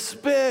 the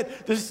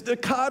spit, the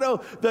staccato,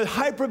 the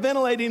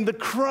hyperventilating, the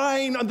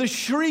crying, the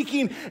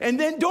shrieking, and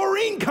then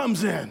Doreen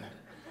comes in.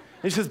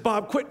 And she says,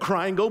 Bob, quit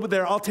crying, go over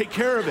there, I'll take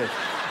care of it.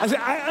 I said,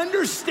 I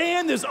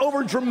understand this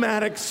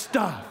overdramatic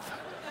stuff,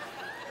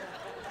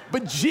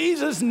 but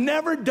Jesus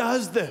never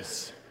does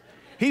this.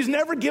 He's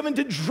never given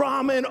to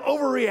drama and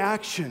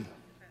overreaction.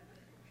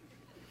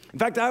 In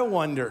fact, I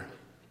wonder,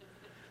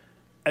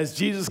 as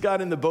Jesus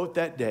got in the boat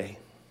that day,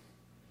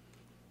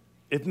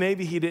 if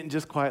maybe he didn't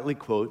just quietly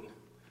quote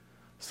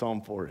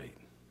Psalm 4:8.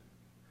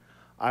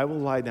 I will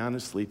lie down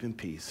and sleep in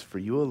peace, for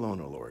you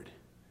alone, O Lord,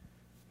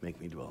 make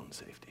me dwell in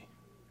safety.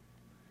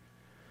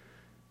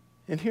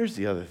 And here's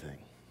the other thing,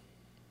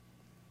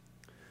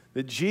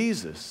 that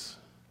Jesus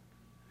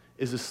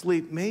is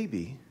asleep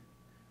maybe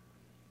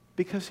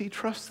because he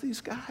trusts these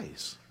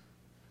guys.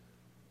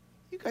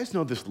 You guys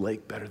know this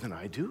lake better than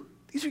I do.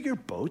 These are your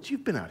boats.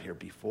 You've been out here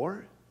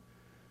before.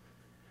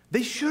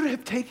 They should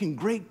have taken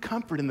great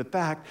comfort in the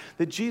fact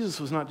that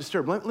Jesus was not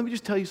disturbed. Let me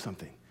just tell you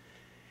something.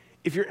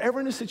 If you're ever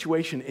in a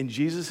situation and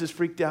Jesus is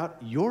freaked out,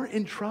 you're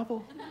in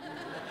trouble.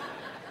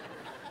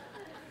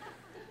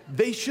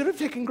 They should have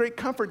taken great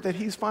comfort that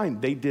he's fine.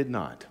 They did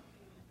not.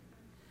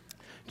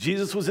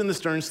 Jesus was in the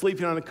stern,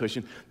 sleeping on a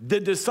cushion. The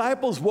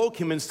disciples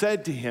woke him and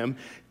said to him,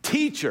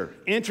 Teacher,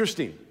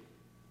 interesting.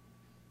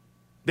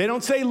 They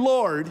don't say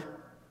Lord.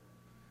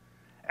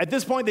 At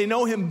this point, they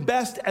know him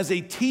best as a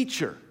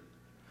teacher.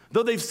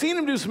 Though they've seen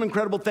him do some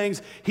incredible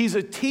things, he's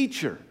a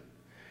teacher.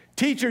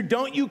 Teacher,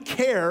 don't you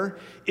care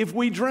if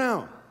we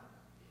drown?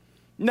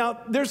 Now,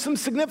 there's some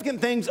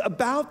significant things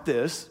about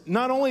this,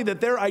 not only that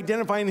they're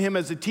identifying him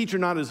as a teacher,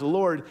 not as a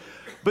Lord,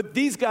 but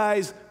these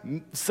guys,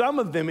 some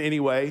of them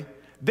anyway,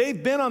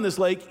 they've been on this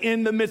lake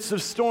in the midst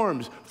of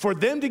storms. For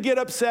them to get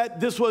upset,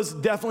 this was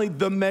definitely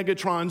the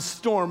Megatron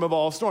storm of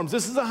all storms.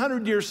 This is a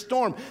 100-year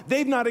storm.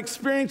 They've not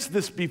experienced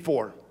this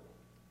before.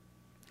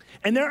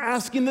 And they're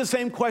asking the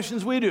same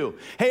questions we do.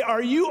 Hey,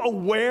 are you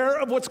aware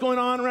of what's going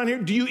on around here?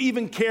 Do you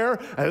even care?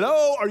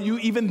 Hello, are you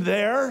even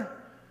there?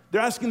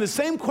 They're asking the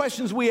same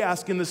questions we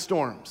ask in the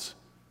storms.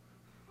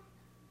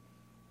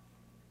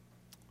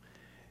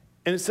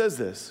 And it says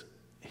this,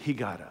 he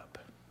got up.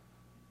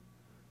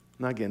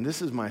 Now again,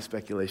 this is my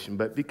speculation,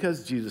 but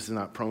because Jesus is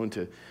not prone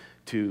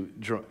to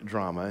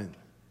drama and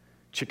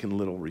chicken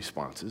little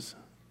responses,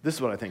 this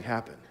is what I think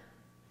happened.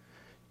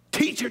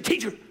 Teacher,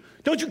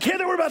 don't you care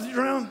that we're about to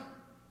drown?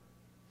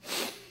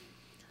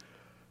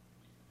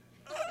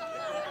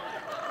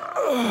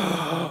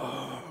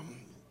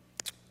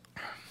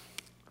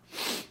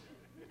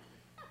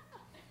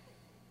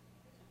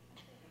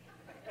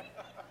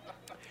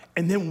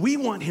 And then we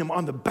want him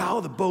on the bow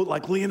of the boat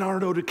like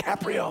Leonardo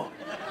DiCaprio.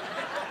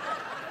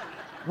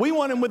 We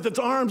want him with his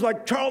arms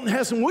like Charlton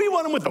Heston. We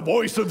want him with the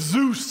voice of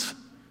Zeus.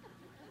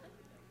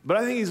 But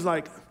I think he's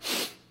like,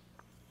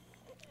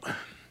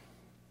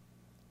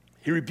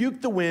 he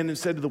rebuked the wind and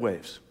said to the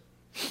waves,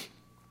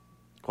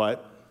 quiet,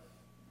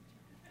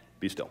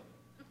 be still.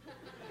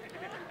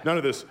 None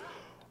of this,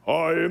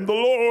 I am the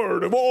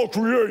Lord of all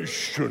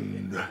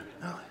creation.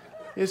 No.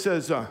 It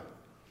says,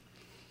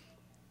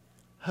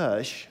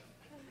 hush,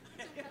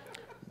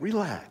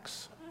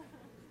 relax.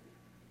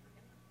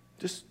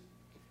 Just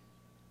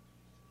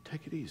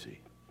take it easy.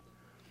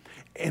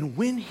 And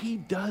when he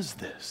does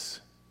this,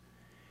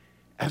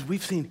 as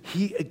we've seen,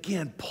 he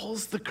again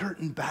pulls the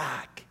curtain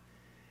back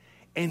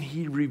and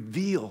he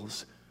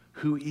reveals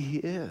who he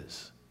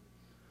is.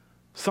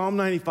 Psalm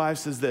 95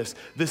 says this,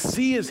 the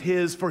sea is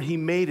his, for he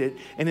made it,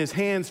 and his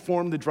hands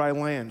formed the dry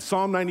land.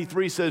 Psalm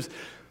 93 says,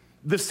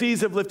 the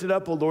seas have lifted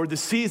up, O Lord, the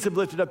seas have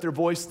lifted up their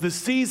voice, the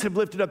seas have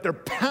lifted up their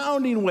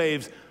pounding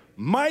waves,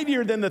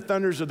 mightier than the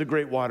thunders of the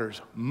great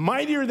waters,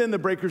 mightier than the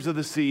breakers of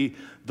the sea.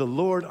 The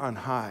Lord on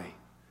high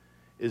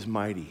is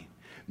mighty.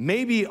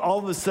 Maybe all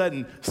of a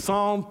sudden,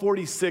 Psalm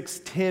 46,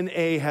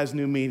 10a has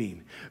new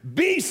meaning.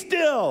 Be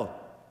still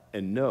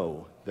and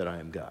know that I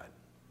am God.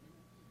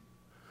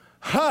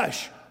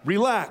 Hush,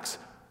 relax,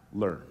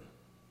 learn.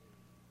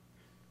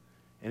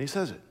 And he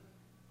says it.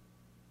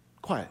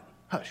 Quiet,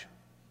 hush,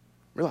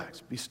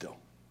 relax, be still.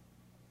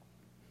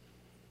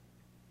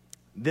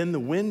 Then the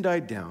wind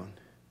died down,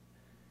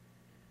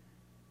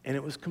 and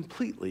it was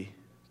completely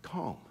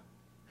calm.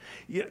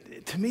 Yeah,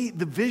 to me,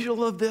 the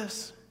visual of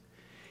this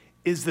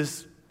is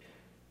this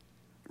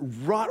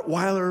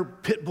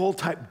Rottweiler pit bull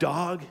type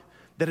dog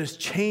that is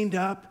chained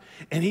up,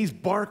 and he's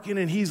barking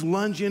and he's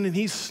lunging and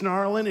he's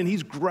snarling and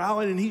he's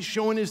growling and he's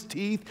showing his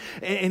teeth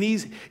and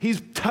he's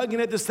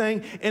tugging at this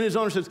thing, and his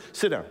owner says,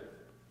 sit down.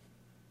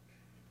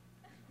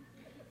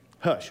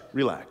 Hush,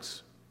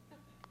 relax.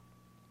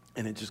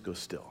 And it just goes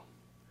still.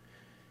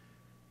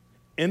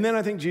 And then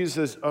I think Jesus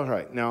says, all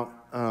right, now,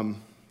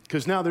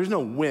 because now there's no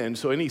wind,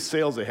 so any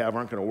sails they have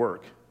aren't going to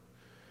work.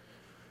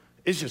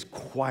 It's just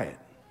quiet.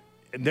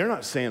 And they're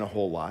not saying a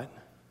whole lot.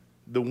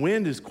 The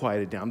wind is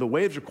quieted down. The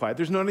waves are quiet.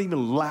 There's not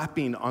even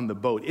lapping on the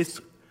boat.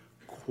 It's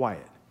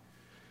quiet.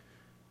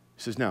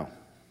 He says, now,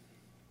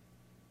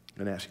 I'm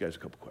going to ask you guys a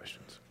couple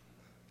questions.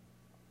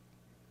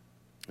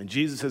 And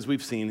Jesus, as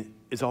we've seen,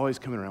 is always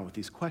coming around with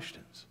these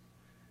questions.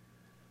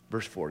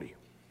 Verse 40.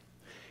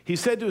 He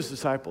said to his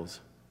disciples,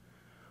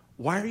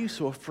 why are you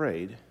so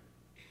afraid?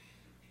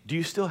 Do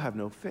you still have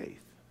no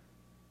faith?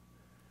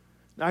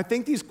 Now, I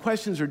think these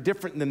questions are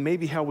different than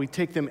maybe how we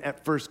take them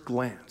at first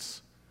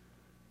glance.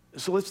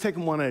 So let's take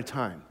them one at a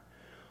time.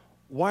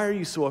 Why are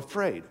you so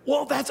afraid?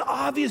 Well, that's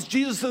obvious.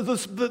 Jesus said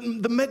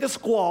the mega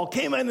squall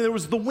came in, and there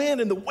was the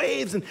wind and the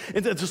waves and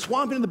the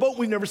swamping in the boat.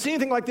 We've never seen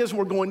anything like this, and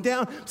we're going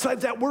down.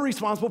 Besides that, we're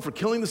responsible for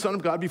killing the Son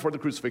of God before the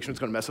crucifixion. It's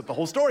going to mess up the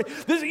whole story.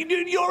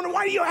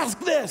 Why do you ask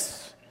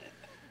this?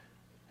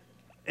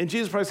 And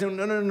Jesus probably said,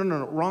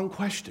 no, wrong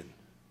question.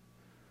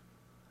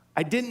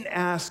 I didn't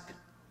ask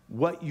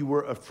what you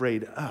were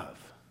afraid of.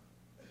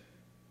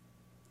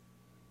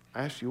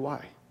 I asked you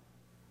why.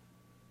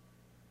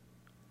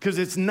 Because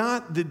it's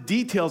not the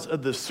details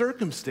of the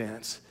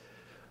circumstance,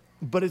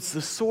 but it's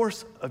the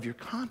source of your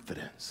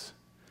confidence.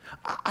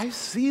 I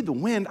see the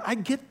wind. I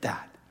get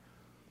that.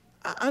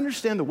 I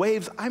understand the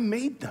waves. I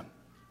made them.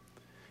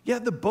 Yeah,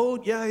 the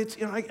boat. Yeah,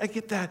 I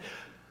get that.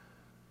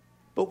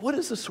 But what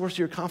is the source of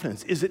your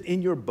confidence? Is it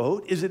in your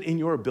boat? Is it in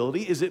your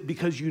ability? Is it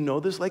because you know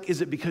this lake?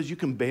 Is it because you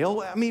can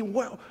bail? I mean,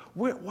 why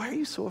are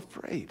you so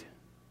afraid?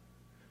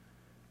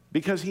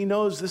 Because he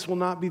knows this will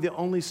not be the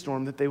only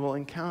storm that they will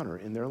encounter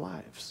in their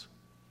lives.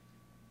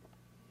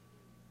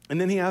 And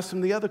then he asks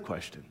them the other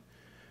question.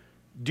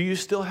 Do you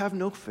still have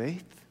no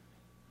faith?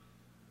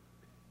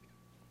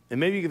 And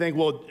maybe you can think,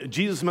 well,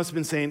 Jesus must have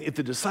been saying if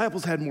the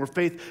disciples had more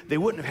faith, they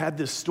wouldn't have had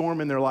this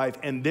storm in their life.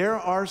 And there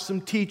are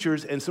some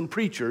teachers and some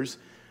preachers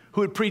who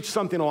would preach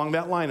something along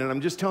that line. And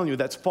I'm just telling you,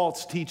 that's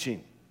false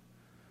teaching.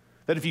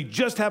 That if you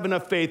just have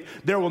enough faith,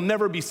 there will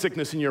never be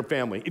sickness in your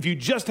family. If you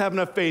just have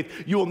enough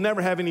faith, you will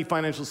never have any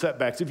financial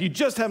setbacks. If you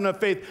just have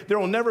enough faith, there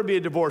will never be a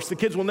divorce. The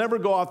kids will never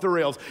go off the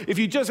rails. If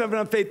you just have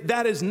enough faith,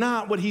 that is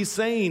not what he's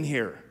saying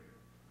here.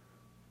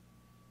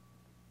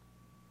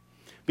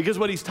 Because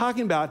what he's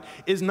talking about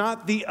is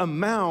not the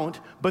amount,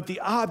 but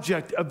the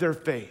object of their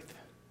faith.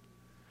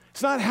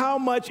 It's not how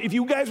much, if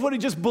you guys would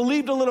have just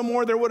believed a little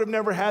more, there would have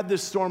never had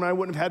this storm, and I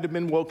wouldn't have had to have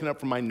been woken up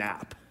from my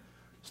nap.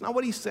 It's not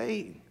what he's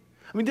saying.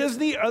 I mean,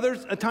 doesn't he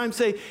at times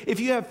say,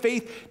 if you have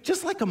faith,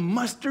 just like a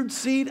mustard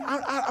seed,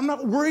 I'm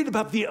not worried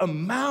about the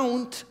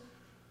amount,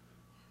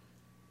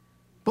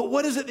 but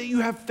what is it that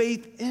you have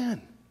faith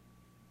in?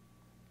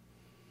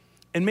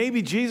 And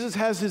maybe Jesus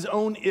has his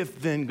own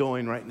if-then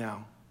going right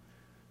now.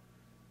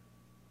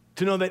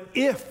 To know that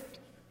if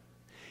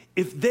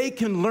they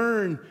can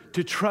learn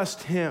to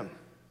trust him,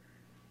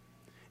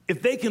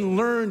 if they can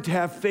learn to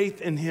have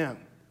faith in him,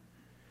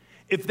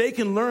 if they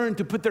can learn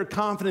to put their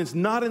confidence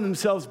not in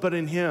themselves but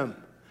in him,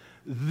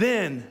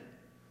 then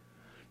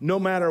no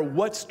matter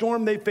what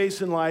storm they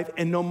face in life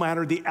and no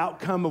matter the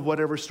outcome of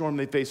whatever storm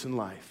they face in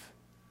life,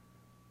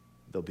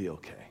 they'll be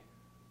okay.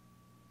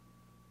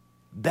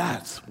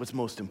 That's what's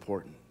most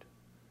important.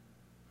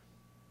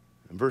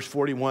 In verse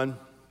 41,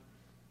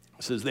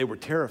 it says they were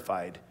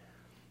terrified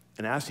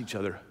and asked each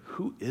other,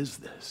 who is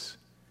this?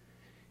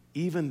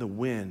 Even the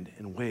wind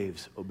and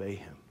waves obey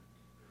him.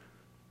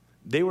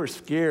 They were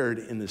scared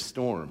in the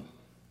storm.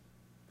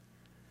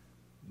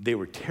 They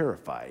were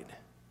terrified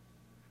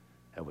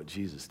at what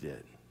Jesus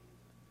did.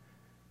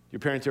 Your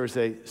parents ever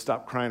say,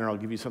 stop crying or I'll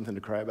give you something to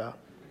cry about?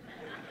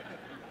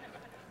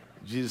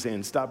 Jesus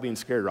saying, stop being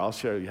scared or I'll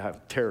show you how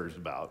terror's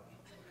about.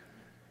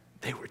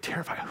 They were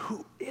terrified.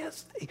 Who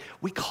is he?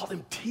 We call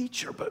him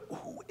teacher, but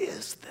who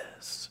is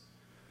this?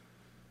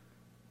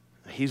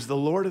 He's the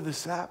Lord of the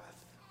Sabbath.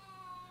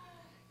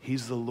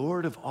 He's the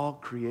Lord of all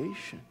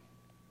creation.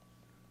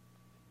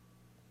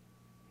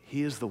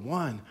 He is the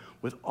one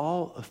with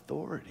all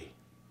authority.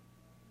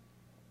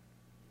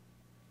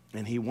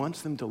 And he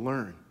wants them to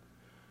learn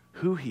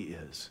who he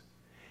is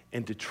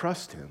and to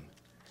trust him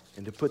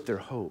and to put their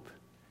hope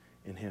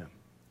in him.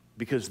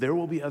 Because there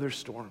will be other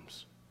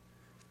storms.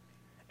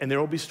 And there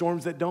will be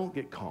storms that don't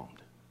get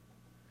calmed.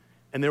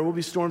 And there will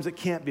be storms that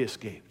can't be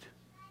escaped.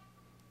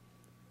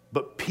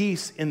 But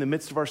peace in the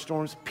midst of our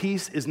storms,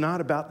 peace is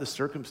not about the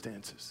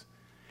circumstances.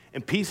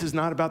 And peace is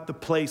not about the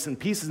place. And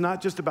peace is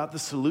not just about the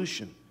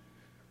solution.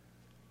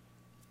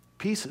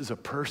 Peace is a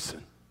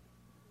person.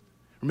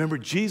 Remember,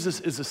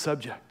 Jesus is a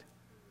subject.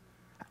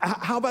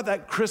 How about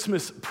that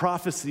Christmas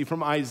prophecy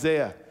from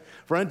Isaiah?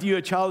 For unto you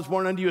a child is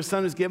born, unto you a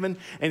son is given,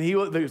 and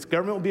the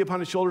government will be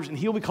upon his shoulders, and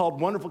he will be called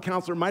Wonderful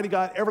Counselor, Mighty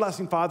God,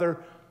 Everlasting Father,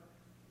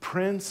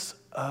 Prince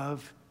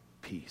of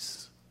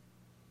Peace.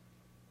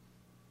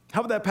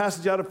 How about that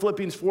passage out of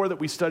Philippians 4 that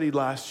we studied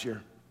last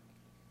year?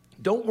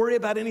 Don't worry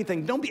about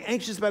anything. Don't be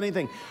anxious about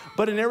anything.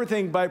 But in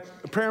everything, by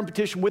prayer and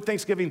petition with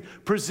thanksgiving,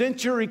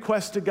 present your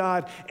requests to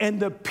God, and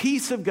the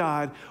peace of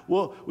God,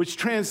 which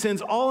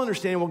transcends all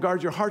understanding, will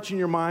guard your hearts and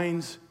your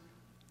minds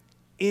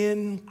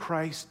in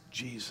Christ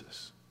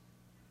Jesus.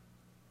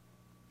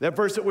 That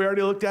verse that we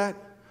already looked at,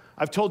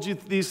 I've told you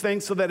these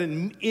things so that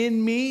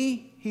in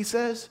me, he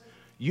says,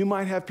 you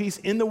might have peace.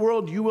 In the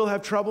world, you will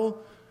have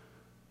trouble,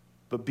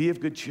 but be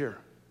of good cheer.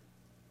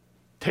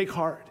 Take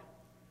heart.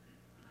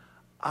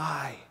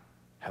 I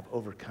have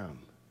overcome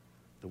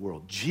the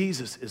world.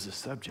 Jesus is the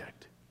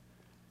subject.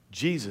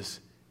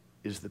 Jesus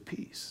is the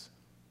peace.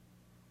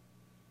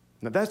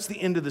 Now that's the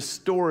end of the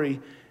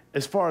story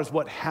as far as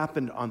what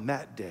happened on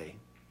that day.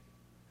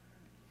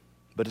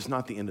 But it's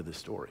not the end of the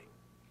story.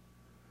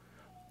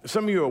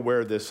 Some of you are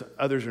aware of this,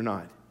 others are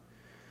not.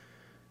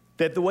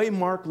 That the way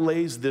Mark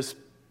lays this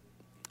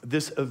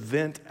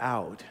event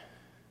out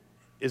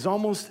is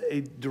almost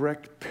a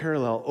direct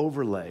parallel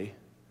overlay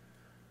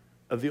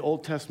of the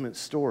Old Testament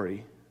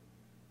story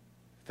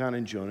found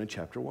in Jonah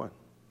chapter 1.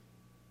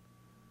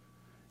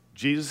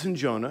 Jesus and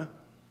Jonah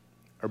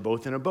are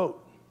both in a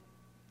boat.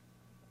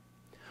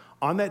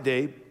 On that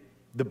day,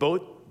 the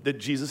boat that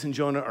Jesus and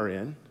Jonah are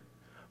in,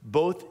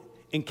 both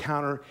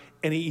encounter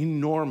an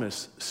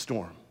enormous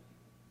storm.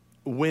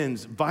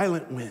 Winds,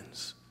 violent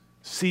winds,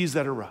 seas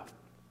that are rough.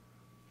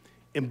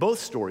 In both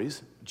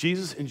stories,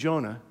 Jesus and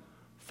Jonah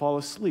fall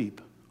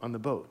asleep on the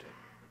boat.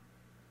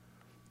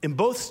 In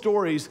both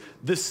stories,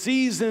 the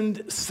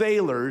seasoned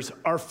sailors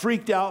are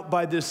freaked out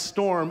by this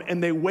storm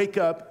and they wake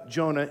up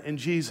Jonah and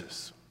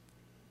Jesus.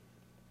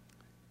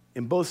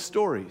 In both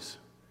stories,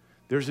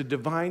 there's a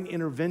divine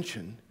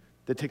intervention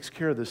that takes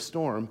care of the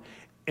storm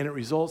and it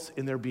results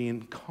in there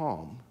being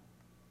calm.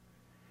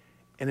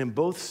 And in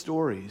both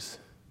stories,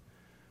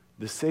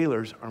 the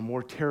sailors are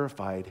more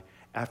terrified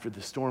after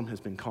the storm has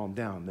been calmed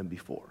down than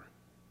before.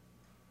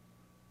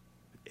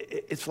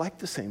 It's like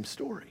the same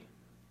story.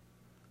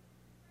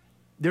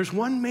 There's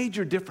one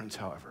major difference,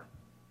 however.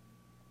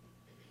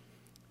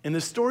 In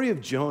the story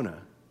of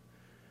Jonah,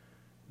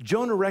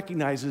 Jonah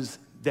recognizes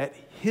that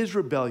his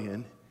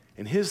rebellion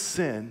and his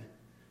sin,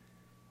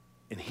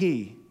 and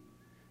he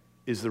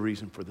is the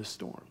reason for the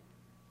storm.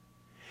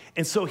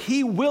 And so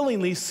he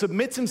willingly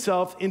submits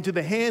himself into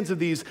the hands of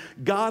these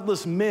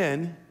godless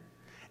men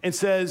and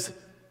says,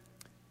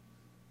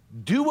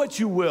 do what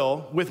you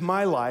will with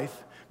my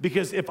life,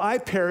 because if I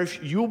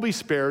perish, you will be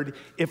spared.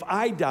 If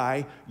I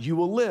die, you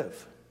will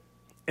live.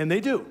 And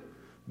they do.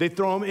 They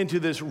throw him into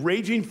this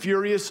raging,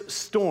 furious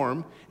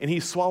storm, and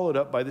he's swallowed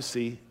up by the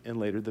sea and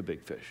later the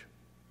big fish.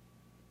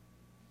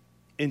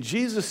 In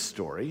Jesus'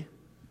 story,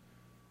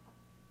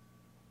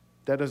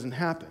 that doesn't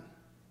happen.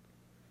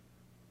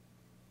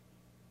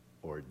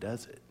 Or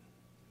does it?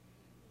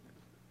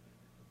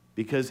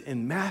 Because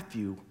in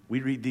Matthew,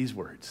 we read these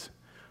words.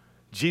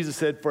 Jesus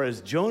said, for as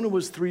Jonah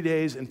was 3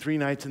 days and 3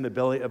 nights in the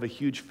belly of a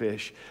huge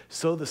fish,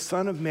 so the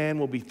Son of Man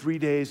will be 3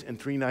 days and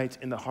 3 nights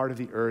in the heart of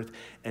the earth,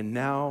 and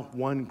now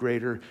one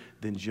greater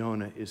than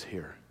Jonah is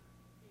here.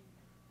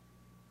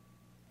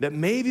 That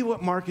maybe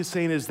what Mark is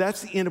saying is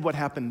that's the end of what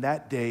happened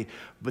that day,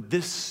 but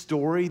this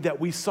story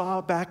that we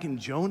saw back in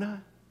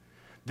Jonah,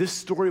 this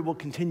story will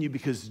continue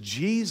because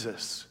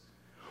Jesus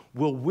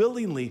will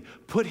willingly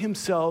put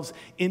himself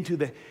into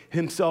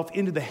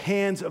the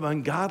hands of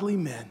ungodly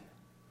men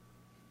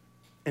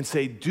and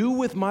say, do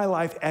with my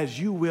life as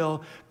you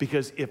will,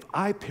 because if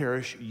I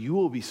perish, you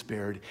will be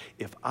spared.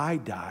 If I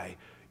die,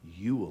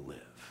 you will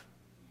live.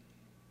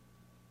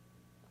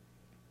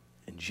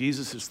 And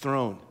Jesus is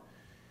thrown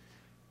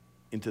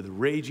into the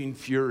raging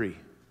fury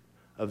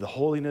of the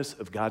holiness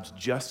of God's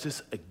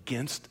justice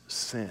against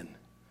sin.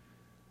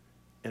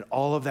 And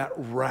all of that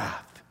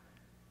wrath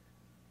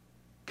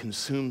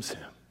consumes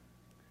him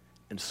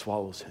and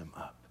swallows him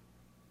up.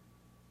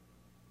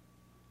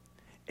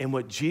 And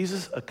what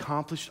Jesus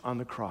accomplished on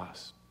the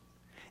cross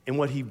and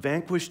what he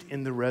vanquished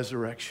in the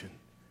resurrection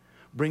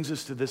brings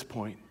us to this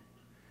point,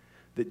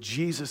 that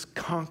Jesus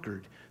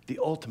conquered the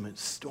ultimate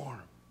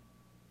storm.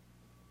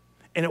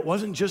 And it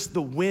wasn't just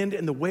the wind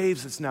and the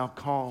waves that's now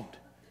calmed.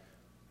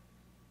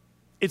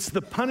 It's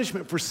the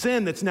punishment for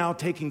sin that's now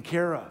taken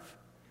care of.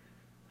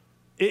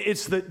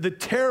 It's the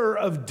terror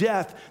of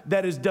death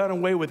that is done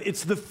away with.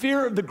 It's the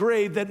fear of the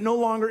grave that no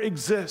longer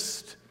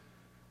exists.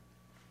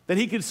 That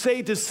he could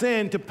say to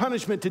sin, to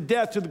punishment, to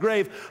death, to the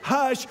grave,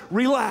 hush,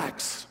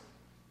 relax.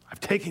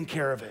 I've taken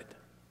care of it.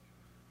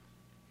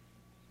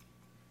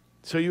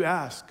 So you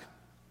ask,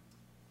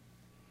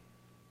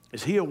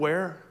 is he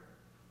aware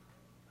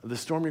of the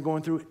storm you're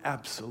going through?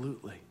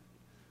 Absolutely.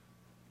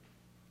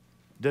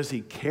 Does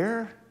he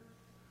care?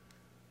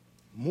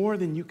 More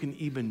than you can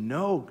even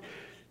know.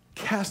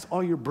 Cast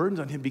all your burdens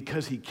on him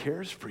because he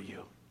cares for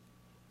you.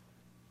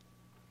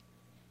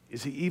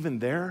 Is he even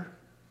there?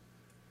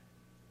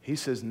 He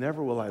says,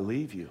 never will I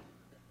leave you,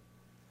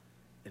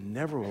 and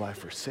never will I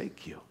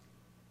forsake you.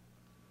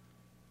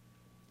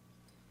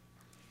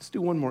 Let's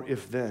do one more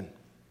if then.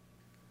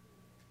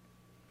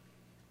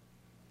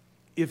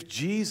 If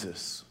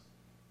Jesus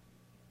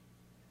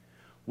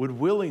would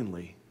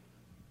willingly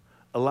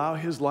allow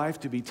his life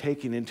to be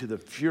taken into the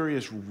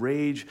furious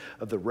rage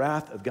of the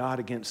wrath of God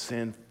against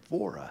sin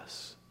for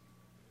us,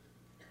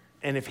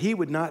 and if he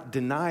would not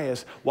deny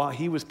us while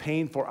he was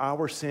paying for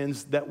our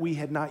sins that we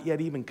had not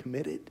yet even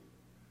committed,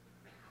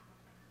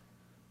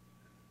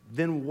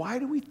 then why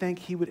do we think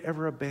he would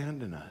ever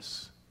abandon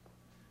us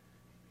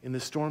in the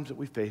storms that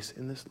we face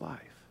in this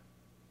life?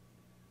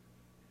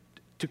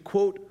 To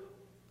quote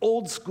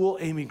old school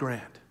Amy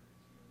Grant,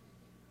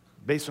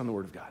 based on the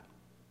Word of God,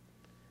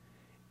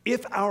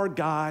 if our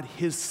God,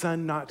 his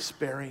Son not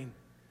sparing,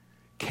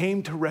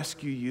 came to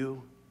rescue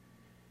you,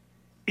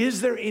 is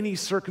there any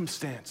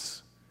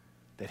circumstance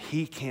that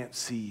he can't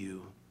see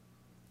you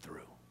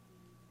through?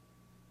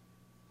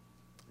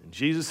 And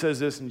Jesus says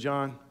this in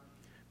John,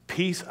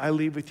 peace I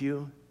leave with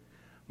you,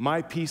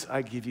 my peace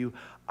I give you.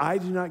 I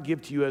do not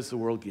give to you as the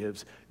world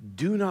gives.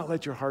 Do not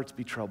let your hearts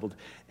be troubled,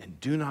 and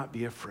do not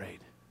be afraid.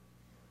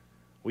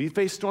 Will you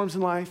face storms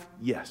in life?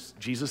 Yes,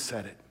 Jesus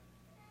said it.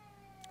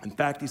 In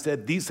fact, he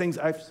said, these things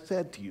I've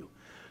said to you,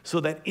 so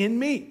that in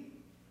me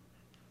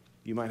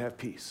you might have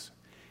peace.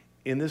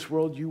 In this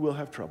world you will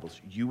have troubles.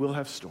 You will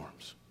have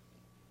storms.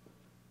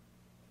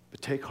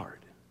 But take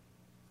heart.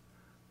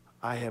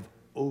 I have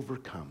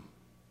overcome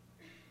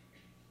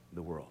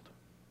the world.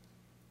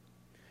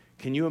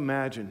 Can you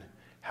imagine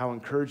how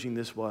encouraging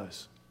this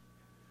was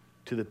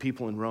to the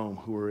people in Rome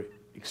who were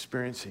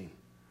experiencing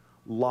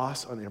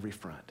loss on every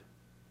front?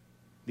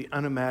 The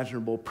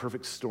unimaginable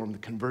perfect storm, the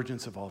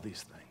convergence of all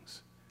these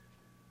things.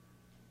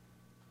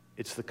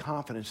 It's the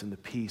confidence and the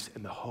peace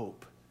and the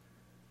hope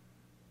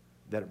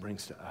that it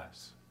brings to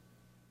us.